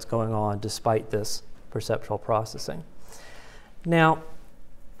awareness of what's going on despite this perceptual processing. Now,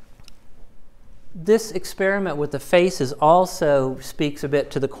 this experiment with the faces also speaks a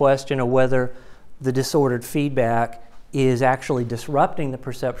bit to the question of whether the disordered feedback is actually disrupting the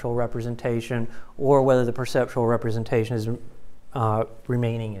perceptual representation or whether the perceptual representation is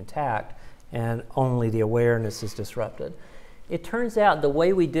remaining intact and only the awareness is disrupted. It turns out the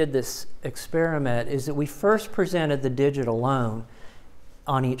way we did this experiment is that we first presented the digit alone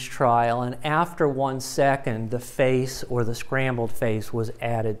on each trial, and after 1 second, the face or the scrambled face was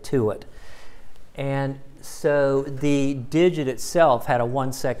added to it. And so the digit itself had a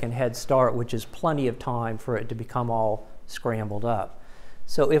 1 second head start, which is plenty of time for it to become all scrambled up.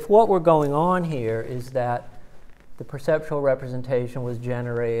 So if what we're going on here is that the perceptual representation was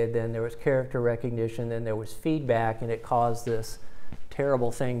generated, then there was character recognition, then there was feedback, and it caused this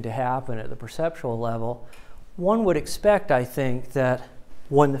terrible thing to happen at the perceptual level, one would expect, I think, that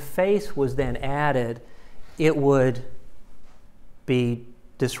when the face was then added, it would be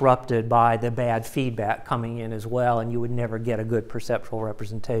disrupted by the bad feedback coming in as well, and you would never get a good perceptual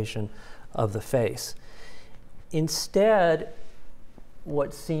representation of the face. Instead,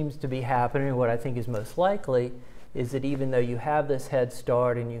 what seems to be happening, what I think is most likely, is that even though you have this head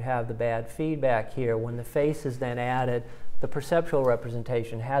start and you have the bad feedback here, when the face is then added, the perceptual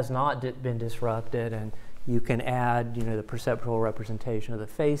representation has not been disrupted, and you can add, the perceptual representation of the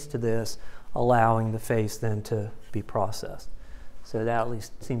face to this, allowing the face then to be processed. So that at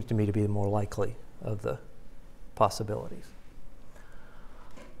least seems to me to be the more likely of the possibilities.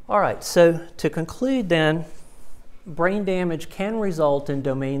 All right, so to conclude then, brain damage can result in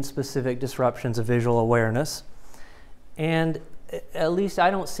domain-specific disruptions of visual awareness. And at least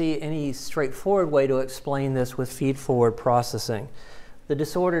I don't see any straightforward way to explain this with feed-forward processing. The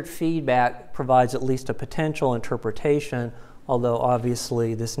disordered feedback provides at least a potential interpretation, although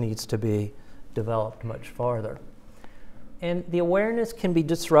obviously this needs to be developed much farther. And the awareness can be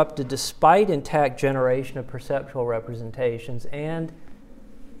disrupted despite intact generation of perceptual representations and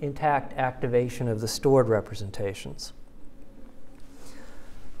intact activation of the stored representations.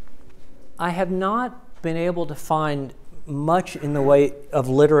 I have not been able to find much in the way of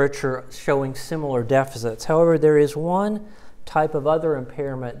literature showing similar deficits. However, there is one type of other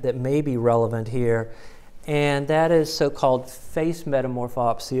impairment that may be relevant here, and that is so-called face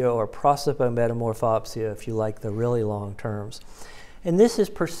metamorphopsia or prosopometamorphopsia, if you like the really long terms. And this is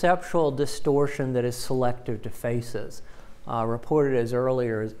perceptual distortion that is selective to faces, reported as early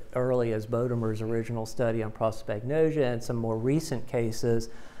as Bodemer's original study on prosopagnosia, and some more recent cases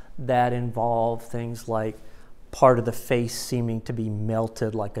that involve things like part of the face seeming to be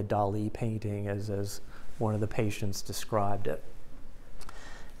melted like a Dali painting, as one of the patients described it.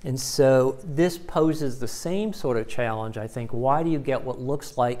 And so this poses the same sort of challenge, I think. Why do you get what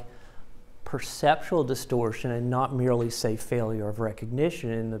looks like perceptual distortion and not merely, say, failure of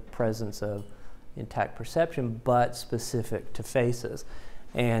recognition in the presence of intact perception, but specific to faces?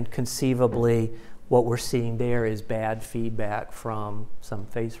 And conceivably, what we're seeing there is bad feedback from some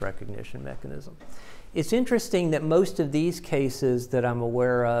face recognition mechanism. It's interesting that most of these cases that I'm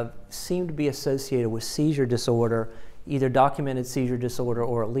aware of seem to be associated with seizure disorder, either documented seizure disorder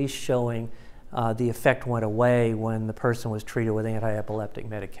or at least showing the effect went away when the person was treated with anti-epileptic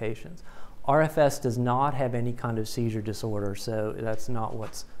medications. RFS does not have any kind of seizure disorder, so that's not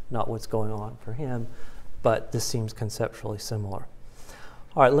what's going on for him, but this seems conceptually similar.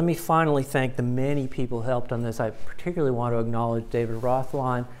 All right, let me finally thank the many people who helped on this. I particularly want to acknowledge David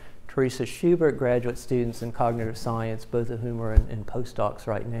Rothline, Teresa Schubert, graduate students in cognitive science, both of whom are in postdocs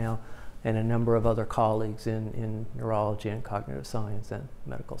right now, and a number of other colleagues in neurology and cognitive science and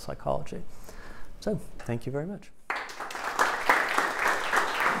medical psychology. So, thank you very much.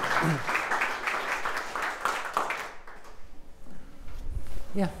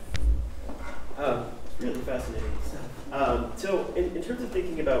 Yeah. It's really fascinating stuff. So, in terms of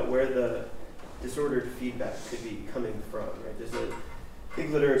thinking about where the disordered feedback could be coming from, right? There's a big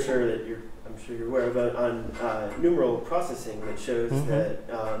literature that I'm sure you're aware of on numeral processing that shows that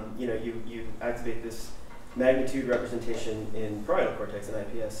you activate this magnitude representation in parietal cortex and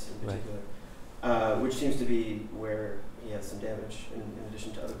IPS in particular, which seems to be where he has some damage in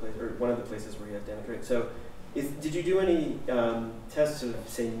addition to other places, or one of the places where he has damage, right? So did you do any tests of,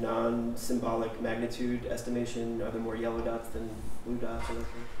 say, non-symbolic magnitude estimation? Are there more yellow dots than blue dots? Or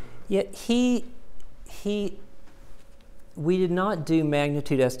yeah, we did not do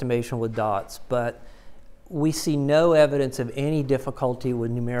magnitude estimation with dots, but we see no evidence of any difficulty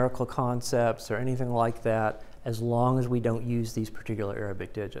with numerical concepts or anything like that as long as we don't use these particular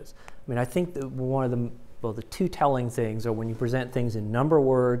Arabic digits. I mean, I think that one of the two telling things are when you present things in number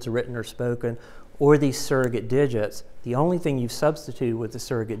words, written or spoken, or these surrogate digits, the only thing you've substituted with the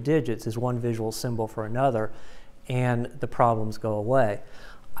surrogate digits is one visual symbol for another, and the problems go away.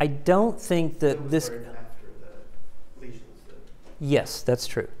 I don't think that this... Yes, that's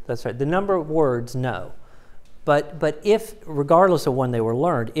true. That's right. The number of words, no. But if, regardless of when they were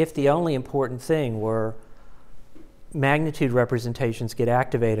learned, if the only important thing were magnitude representations get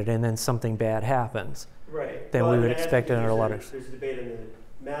activated and then something bad happens, right, then we would expect it under a lot of... There's a debate in the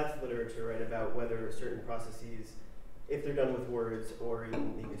math literature, right, about whether certain processes, if they're done with words or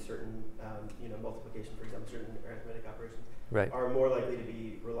even maybe certain, multiplication, for example, certain arithmetic operations, right, are more likely to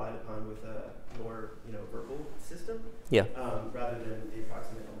be relied upon with a more, verbal system, yeah, rather than the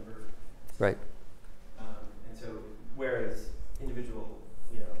approximate number system. Right. And so, whereas individual,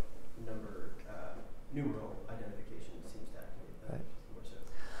 numeral identification seems to activate that more so.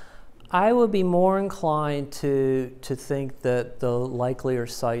 I would be more inclined to think that the likelier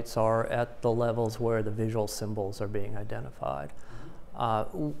sites are at the levels where the visual symbols are being identified.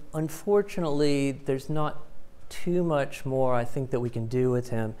 Unfortunately, there's not too much more I think that we can do with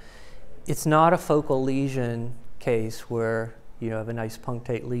him. It's not a focal lesion case where you have a nice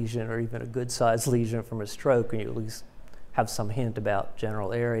punctate lesion or even a good-sized lesion from a stroke and you at least have some hint about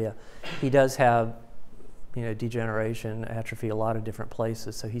general area. He does have degeneration, atrophy, a lot of different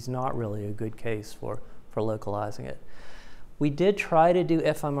places, so he's not really a good case for localizing it. We did try to do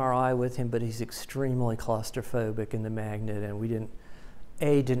fMRI with him, but he's extremely claustrophobic in the magnet, and we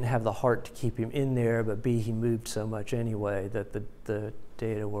didn't have the heart to keep him in there, but B, he moved so much anyway that the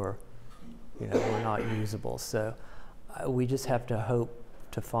data were not usable. So we just have to hope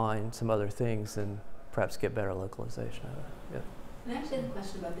to find some other things and perhaps get better localization of it. Yeah. And I actually had a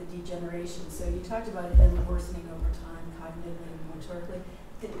question about the degeneration. So you talked about it as worsening over time, cognitively and motorically.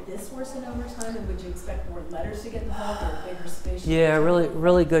 did this worsen over time, and would you expect more letters to get involved or a bigger spatial? Yeah,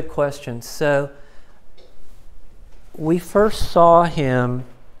 really good question. So we first saw him,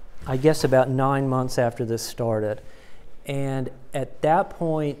 I guess, about 9 months after this started. And at that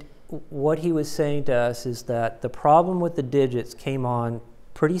point, what he was saying to us is that the problem with the digits came on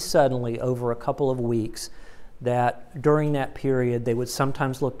pretty suddenly over a couple of weeks, that during that period they would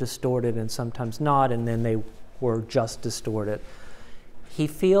sometimes look distorted and sometimes not, and then they were just distorted. He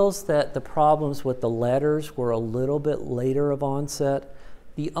feels that the problems with the letters were a little bit later of onset.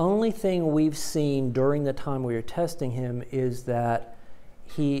 The only thing we've seen during the time we were testing him is that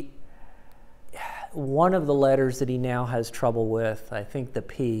one of the letters that he now has trouble with, I think the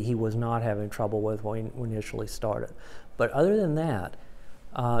P, he was not having trouble with when we initially started. But other than that,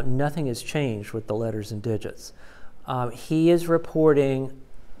 nothing has changed with the letters and digits. He is reporting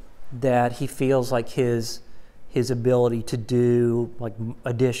that he feels like his ability to do like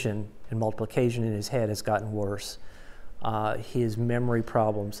addition and multiplication in his head has gotten worse. His memory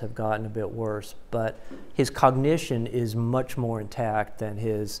problems have gotten a bit worse, but his cognition is much more intact than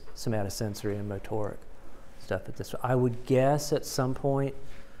his somatosensory and motoric stuff at this. I would guess at some point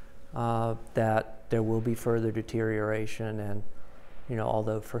that there will be further deterioration, and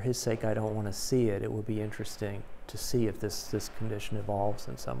although for his sake I don't want to see it, it will be interesting to see if this condition evolves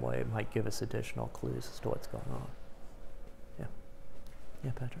in some way. It might give us additional clues as to what's going on.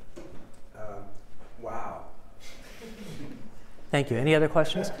 Yeah, Patrick. Wow. Thank you. Any other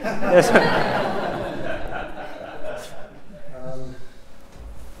questions? Yes.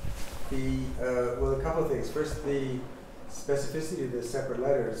 Well, a couple of things. First, the specificity of the separate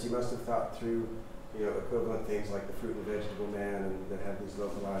letters, you must have thought through, equivalent things like the fruit and vegetable man that have these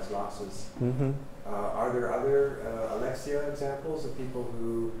localized losses. Mm-hmm. Are there other alexia examples of people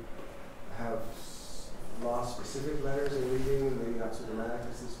who have lost specific letters in reading, maybe not so dramatic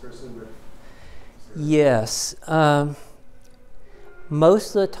as this person, but... Yes.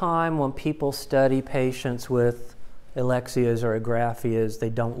 Most of the time when people study patients with alexias or agraphias, they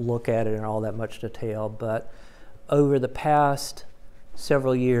don't look at it in all that much detail, but over the past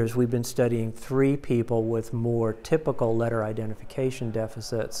several years we've been studying 3 people with more typical letter identification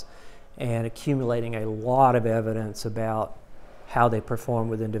deficits and accumulating a lot of evidence about how they perform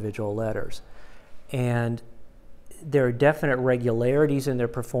with individual letters. And there are definite regularities in their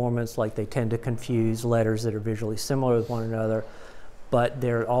performance, like they tend to confuse letters that are visually similar with one another, but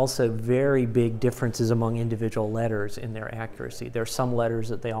there are also very big differences among individual letters in their accuracy. There are some letters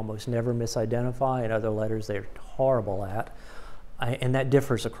that they almost never misidentify, and other letters they're horrible at, and that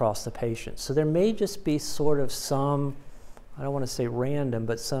differs across the patient. So there may just be sort of some, I don't want to say random,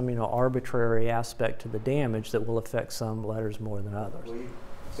 but some arbitrary aspect to the damage that will affect some letters more than others.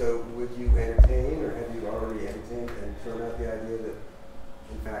 So would you entertain, or have you already entertained and thrown out the idea that,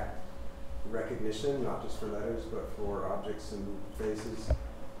 in fact, recognition, not just for letters, but for objects and faces,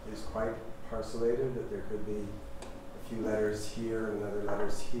 is quite parcellated, that there could be a few letters here and other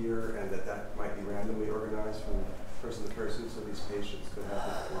letters here, and that might be randomly organized from person to person, so these patients could have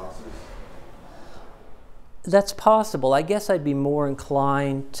different losses? That's possible. I guess I'd be more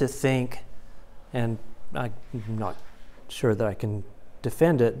inclined to think, and I'm not sure that I can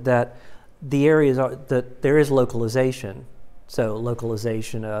defend it, that the areas are, that there is localization. So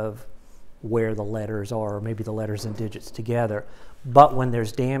localization of where the letters are, or maybe the letters and digits together. But when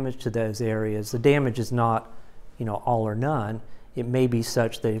there's damage to those areas, the damage is not, all or none. It may be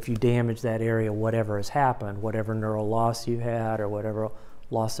such that if you damage that area, whatever has happened, whatever neural loss you had, or whatever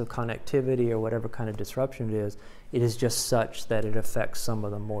loss of connectivity, or whatever kind of disruption it is just such that it affects some of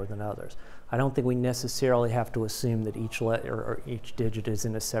them more than others. I don't think we necessarily have to assume that each letter or each digit is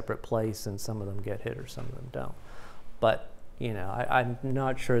in a separate place and some of them get hit or some of them don't. But I'm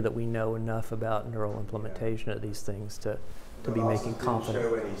not sure that we know enough about neural implementation of these things to be making confident.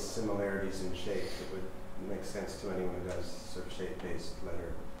 Show any similarities in shape that would make sense to anyone who does sort of shape-based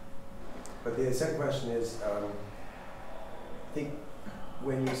letter. But the second question is, I think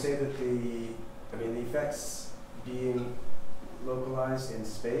when you say that the effects being localized in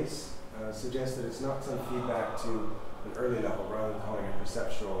space suggests that it's not some feedback to an early level, rather than calling it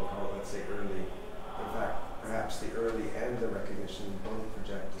perceptual, call it, let's say, early. In fact, perhaps the early and the recognition both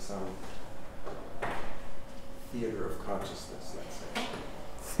project to some theater of consciousness, let's say.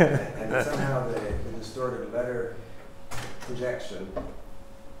 and somehow the distorted letter projection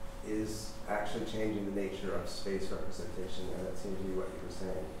is actually changing the nature of space representation, and that seems to be what you were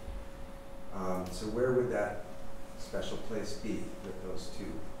saying. So where would that special place be that those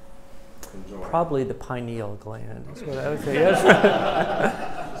two conjoin? Probably the pineal gland is what I would say. Yes.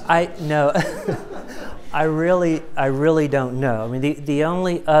 I really don't know. I mean, the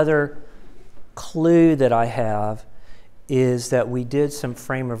only other clue that I have is that we did some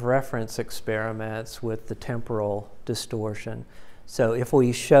frame of reference experiments with the temporal distortion. So if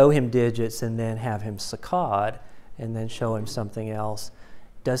we show him digits and then have him saccade and then show him something else,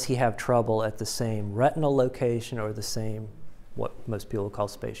 does he have trouble at the same retinal location or the same, what most people call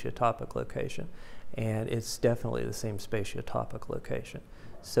spatiotopic location? And it's definitely the same spatiotopic location.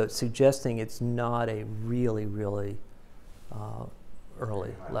 So it's suggesting it's not a really, really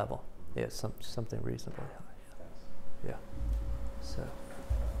early level. Yeah, something reasonably high. Yeah. So.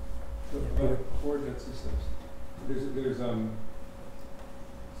 Coordinate systems. There's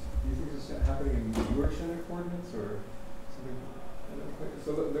do you think this is happening in Eulerian coordinates or something? So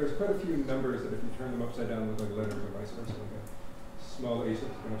there's quite a few numbers that if you turn them upside down look like letters or vice versa. Like a small h looks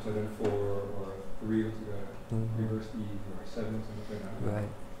like upside down 4 or a 3 looks like a reverse e or a 7 something like that. Right.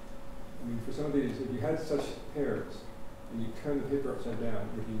 I mean, for some of these, if you had such pairs and you turn the paper upside down,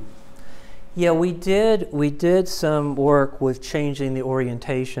 would you? Yeah, we did some work with changing the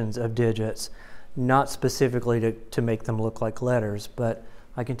orientations of digits, not specifically to make them look like letters, but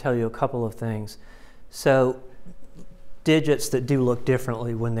I can tell you a couple of things. So digits that do look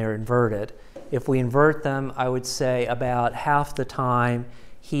differently when they're inverted. If we invert them, I would say about half the time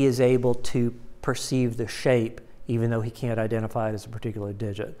he is able to perceive the shape even though he can't identify it as a particular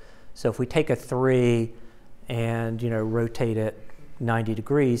digit. So if we take a 3 and rotate it 90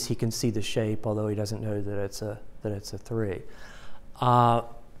 degrees, he can see the shape, although he doesn't know that it's a 3.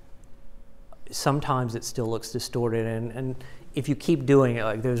 Sometimes it still looks distorted, and if you keep doing it,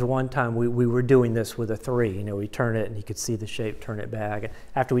 like there's one time we were doing this with a 3, we turn it and he could see the shape, turn it back.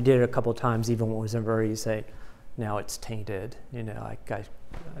 After we did it a couple of times, even when it was inverted, you say, now it's tainted,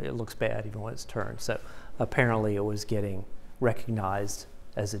 it looks bad even when it's turned. So apparently it was getting recognized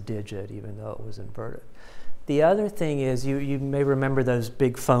as a digit even though it was inverted. The other thing is, you may remember those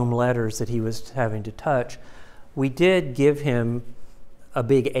big foam letters that he was having to touch. We did give him a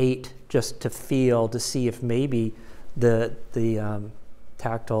big 8 just to feel, to see if maybe the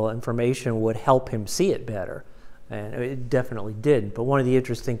tactile information would help him see it better. And it definitely did. But one of the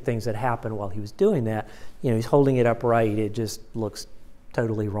interesting things that happened while he was doing that, he's holding it upright, it just looks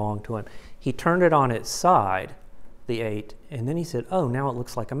totally wrong to him. He turned it on its side, the 8, and then he said, oh, now it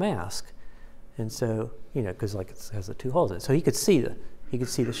looks like a mask. And so, because like it has the 2 holes in it. So he could see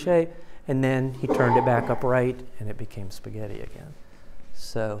the shape, and then he turned it back upright and it became spaghetti again.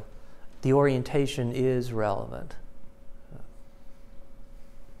 So the orientation is relevant.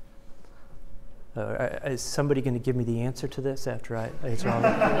 Is somebody going to give me the answer to this after I answer all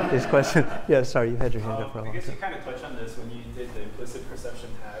this question? Yeah, sorry, you had your hand up for a long time. I guess you kind of touched on this when you did the implicit perception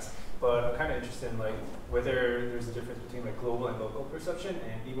task, but I'm kind of interested in whether there's a difference between global and local perception,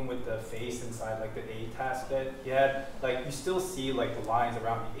 and even with the face inside the A task that you had, you still see the lines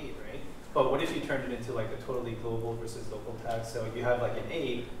around the 8, right? But what if you turned it into a totally global versus local task? So you have an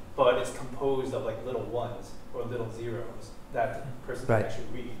 8, but it's composed of little 1s or little 0s that the person can actually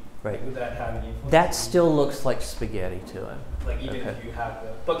read. Right. Would that have any influence? That still looks like spaghetti to him. Even if you have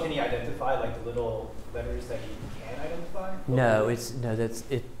but can he identify the little letters that he can identify? No,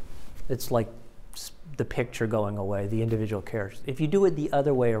 it's like the picture going away, the individual characters. If you do it the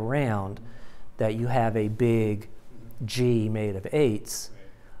other way around, that you have a big G made of 8s,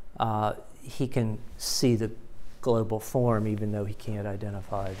 he can see the global form even though he can't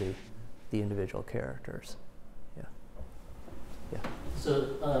identify the individual characters. Yeah. Yeah.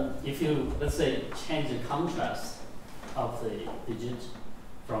 So if you, let's say, change the contrast of the digit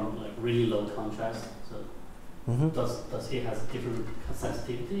from really low contrast, so does he have different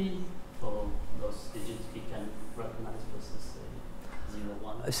sensitivity for those digits he can recognize versus 0,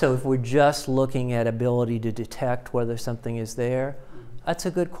 1? So if we're just looking at ability to detect whether something is there, that's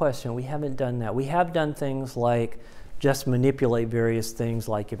a good question. We haven't done that. We have done things like just manipulate various things,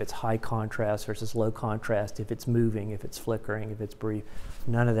 like if it's high contrast versus low contrast, if it's moving, if it's flickering, if it's brief.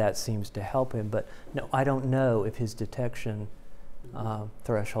 None of that seems to help him. But no, I don't know if his detection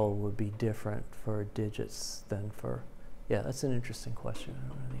threshold would be different for digits than for, yeah, that's an interesting question. I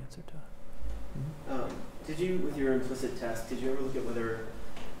don't know the answer to it. Did you, with your implicit test, did you ever look at whether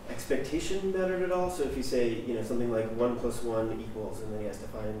expectation mattered at all? So if you say, something like 1 + 1 equals, and then he has to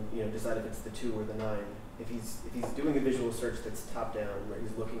find, decide if it's the 2 or the 9. If he's doing a visual search that's top down, where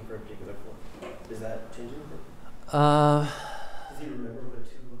he's looking for a particular form, does that change anything? Does he remember what a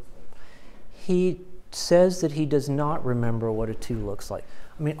 2 looks like? He says that he does not remember what a 2 looks like.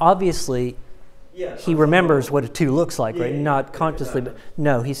 I mean, obviously, he remembers what a 2 looks like, right? Not consciously, but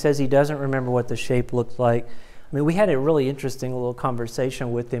no, he says he doesn't remember what the shape looked like. I mean, we had a really interesting little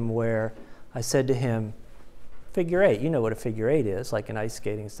conversation with him where I said to him, figure 8. You know what a figure 8 is, like in ice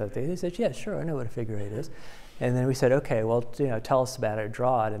skating and stuff. He said, yeah, sure, I know what a figure 8 is. And then we said, okay, well, you know, tell us about it,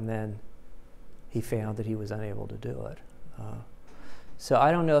 draw it. And then he found that he was unable to do it. So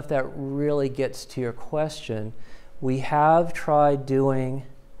I don't know if that really gets to your question. We have tried doing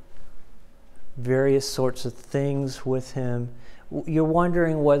various sorts of things with him. You're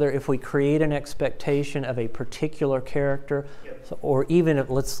wondering whether if we create an expectation of a particular character, Yep. so, or even if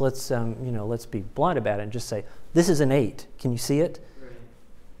let's you know, let's be blunt about it and just say this is an 8. Can you see it? Right.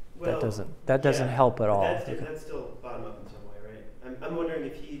 Well, that doesn't yeah, help at but all. That's still bottom up in some way, right? I'm wondering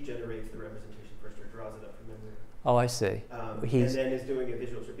if he generates the representation first or draws it up from memory. Oh, I see. And then is doing a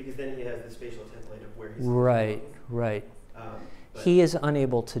visual strip, because then he has the spatial template of where he's Right, right. He is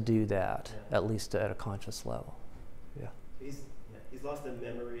unable to do that, Yeah. at least at a conscious level. Yeah. He's lost the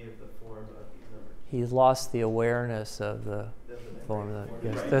memory of the form of these numbers. He's lost the awareness of the form of the,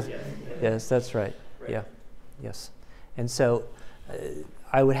 yes, Right, that's, yes, that's right. Yeah, yes. And so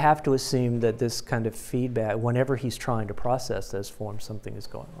I would have to assume that this kind of feedback, whenever he's trying to process those forms, something is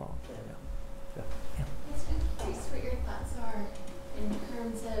going wrong. Yeah. Yeah. I'm curious what your thoughts are in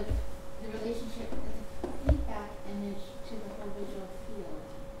terms of the relationship of the feedback image to the whole visual field,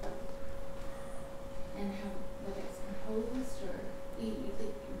 and how, whether it's composed or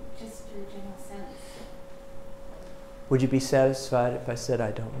just your general sense. Would you be satisfied if I said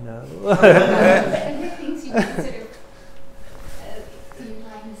I don't know? But are there things you consider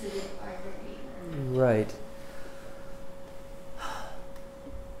lines that are very... Right.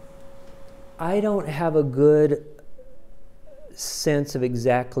 I don't have a good sense of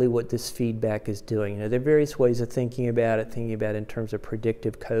exactly what this feedback is doing. You know, there are various ways of thinking about it in terms of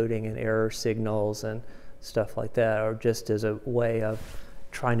predictive coding and error signals and stuff like that, or just as a way of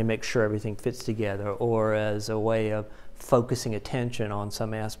trying to make sure everything fits together, or as a way of focusing attention on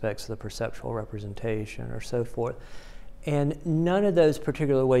some aspects of the perceptual representation or so forth. And none of those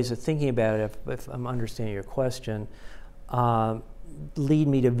particular ways of thinking about it, if I'm understanding your question, lead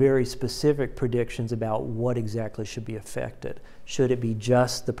me to very specific predictions about what exactly should be affected. Should it be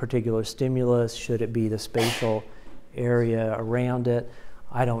just the particular stimulus? Should it be the spatial area around it?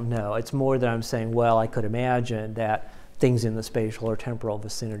 I don't know. It's more that I'm saying, well, I could imagine that things in the spatial or temporal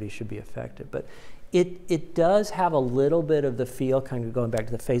vicinity should be affected. But it does have a little bit of the feel, kind of going back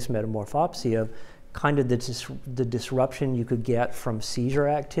to the face metamorphopsy, of kind of the disruption you could get from seizure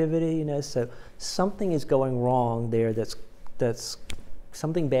activity, you know. So something is going wrong there, that's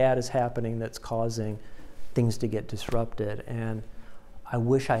something bad is happening that's causing things to get disrupted. And I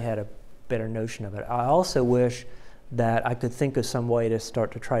wish I had a better notion of it. I also wish that I could think of some way to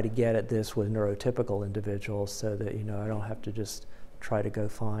start to try to get at this with neurotypical individuals, so that, you know, I don't have to just try to go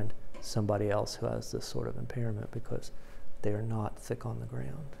find somebody else who has this sort of impairment, because they are not thick on the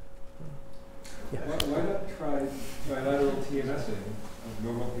ground. Yeah. Why not try bilateral TMSing of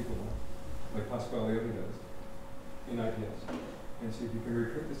normal people, like Pascal Leone does, in IPS, and see if you can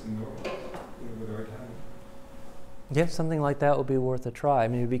recruit this in normal, you know, with the right timing? Yeah, something like that would be worth a try. I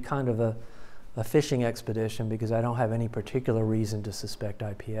mean, it would be kind of a fishing expedition, because I don't have any particular reason to suspect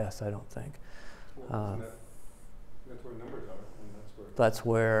IPS, I don't think. Well, that's where numbers are, and that's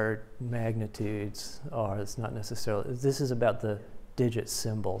where magnitudes are. It's not necessarily, this is about the digit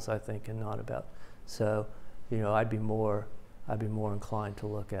symbols, I think, and not about, so, you know, I'd be more inclined to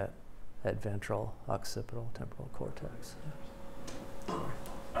look at ventral, occipital, temporal cortex.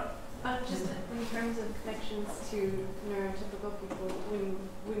 Just in terms of connections to neurotypical people,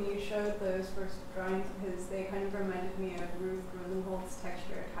 when you showed those first drawings of his, they kind of reminded me of Ruth Rosenholz's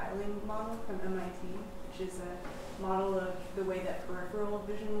texture tiling model from MIT, which is a model of the way that peripheral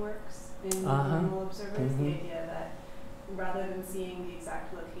vision works in normal observers. The idea that rather than seeing the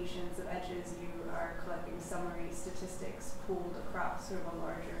exact locations of edges, you are collecting summary statistics pooled across sort of a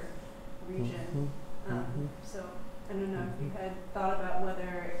larger region. So I don't know if you had thought about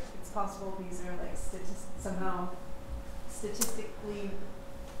whether it's possible these are like somehow statistically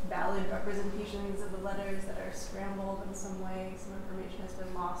valid representations of the letters that are scrambled in some way. Some information has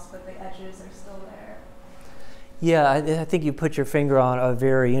been lost, but the edges are still there. Yeah, I think you put your finger on a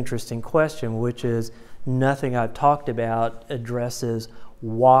very interesting question, which is nothing I've talked about addresses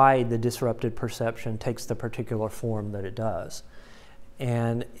why the disrupted perception takes the particular form that it does.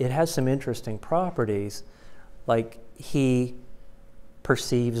 And it has some interesting properties, like he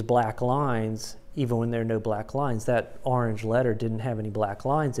perceives black lines even when there are no black lines. That orange letter didn't have any black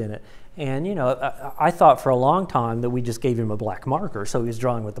lines in it. And, you know, I thought for a long time that we just gave him a black marker, so he was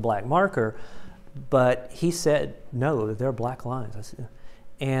drawing with the black marker. But he said, no, there are black lines.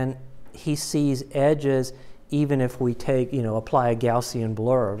 And he sees edges, even if we take, you know, apply a Gaussian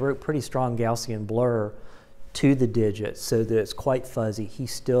blur, a very pretty strong Gaussian blur to the digit so that it's quite fuzzy. He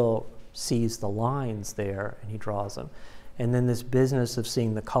still sees the lines there and he draws them. And then this business of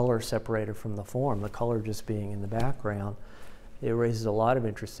seeing the color separated from the form, the color just being in the background, it raises a lot of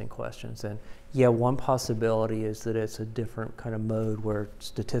interesting questions. And yeah, one possibility is that it's a different kind of mode where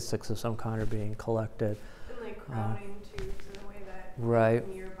statistics of some kind are being collected. And like crowding too, so the way that right.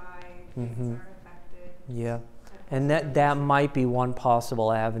 nearby things are affected. Yeah, and that might be one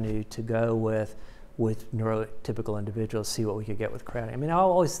possible avenue to go with neurotypical individuals, see what we could get with crowding. I mean, I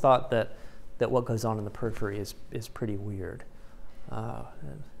always thought that what goes on in the periphery is pretty weird.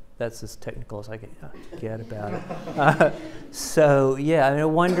 And that's as technical as I can get about it. So yeah, I mean, I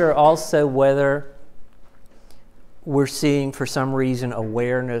wonder also whether we're seeing, for some reason,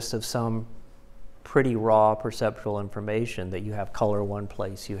 awareness of some pretty raw perceptual information, that you have color one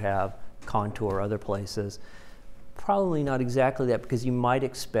place, you have contour other places. Probably not exactly that, because you might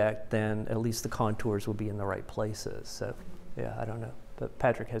expect then at least the contours will be in the right places. So yeah, I don't know. But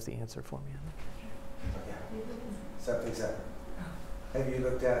Patrick has the answer for me. Okay. Something separate. Have you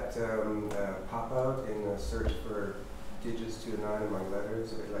looked at pop-out in a search for digits 2 to 9 among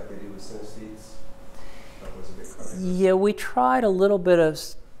letters, a bit like they do with synesthetes? That was a bit clever. Yeah, we tried a little bit of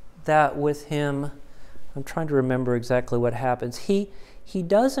that with him. I'm trying to remember exactly what happens. He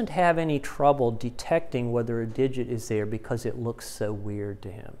doesn't have any trouble detecting whether a digit is there because it looks so weird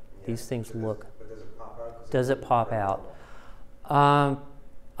to him. Yeah, these things look... But does it pop out? Does it pop out?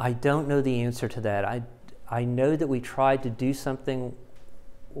 I don't know the answer to that. I know that we tried to do something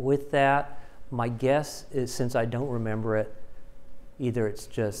with that. My guess is, since I don't remember it, either it's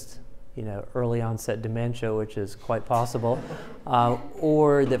just, you know, early onset dementia, which is quite possible,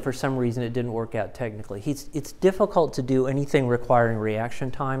 or that for some reason it didn't work out technically. It's difficult to do anything requiring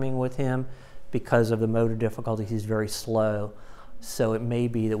reaction timing with him because of the motor difficulties. He's very slow. So it may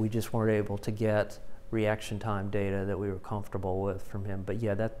be that we just weren't able to get reaction time data that we were comfortable with from him. But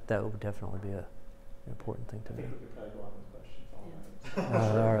yeah, that would definitely be an important thing to do. I think we could probably go on with questions all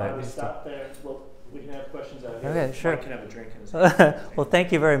night. All right. Why we stop there? Well, we can have questions out here. Okay, sure. Mike can have a drink in his hand. Well,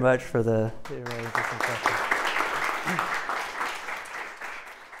 thank you very much for the really interesting questions.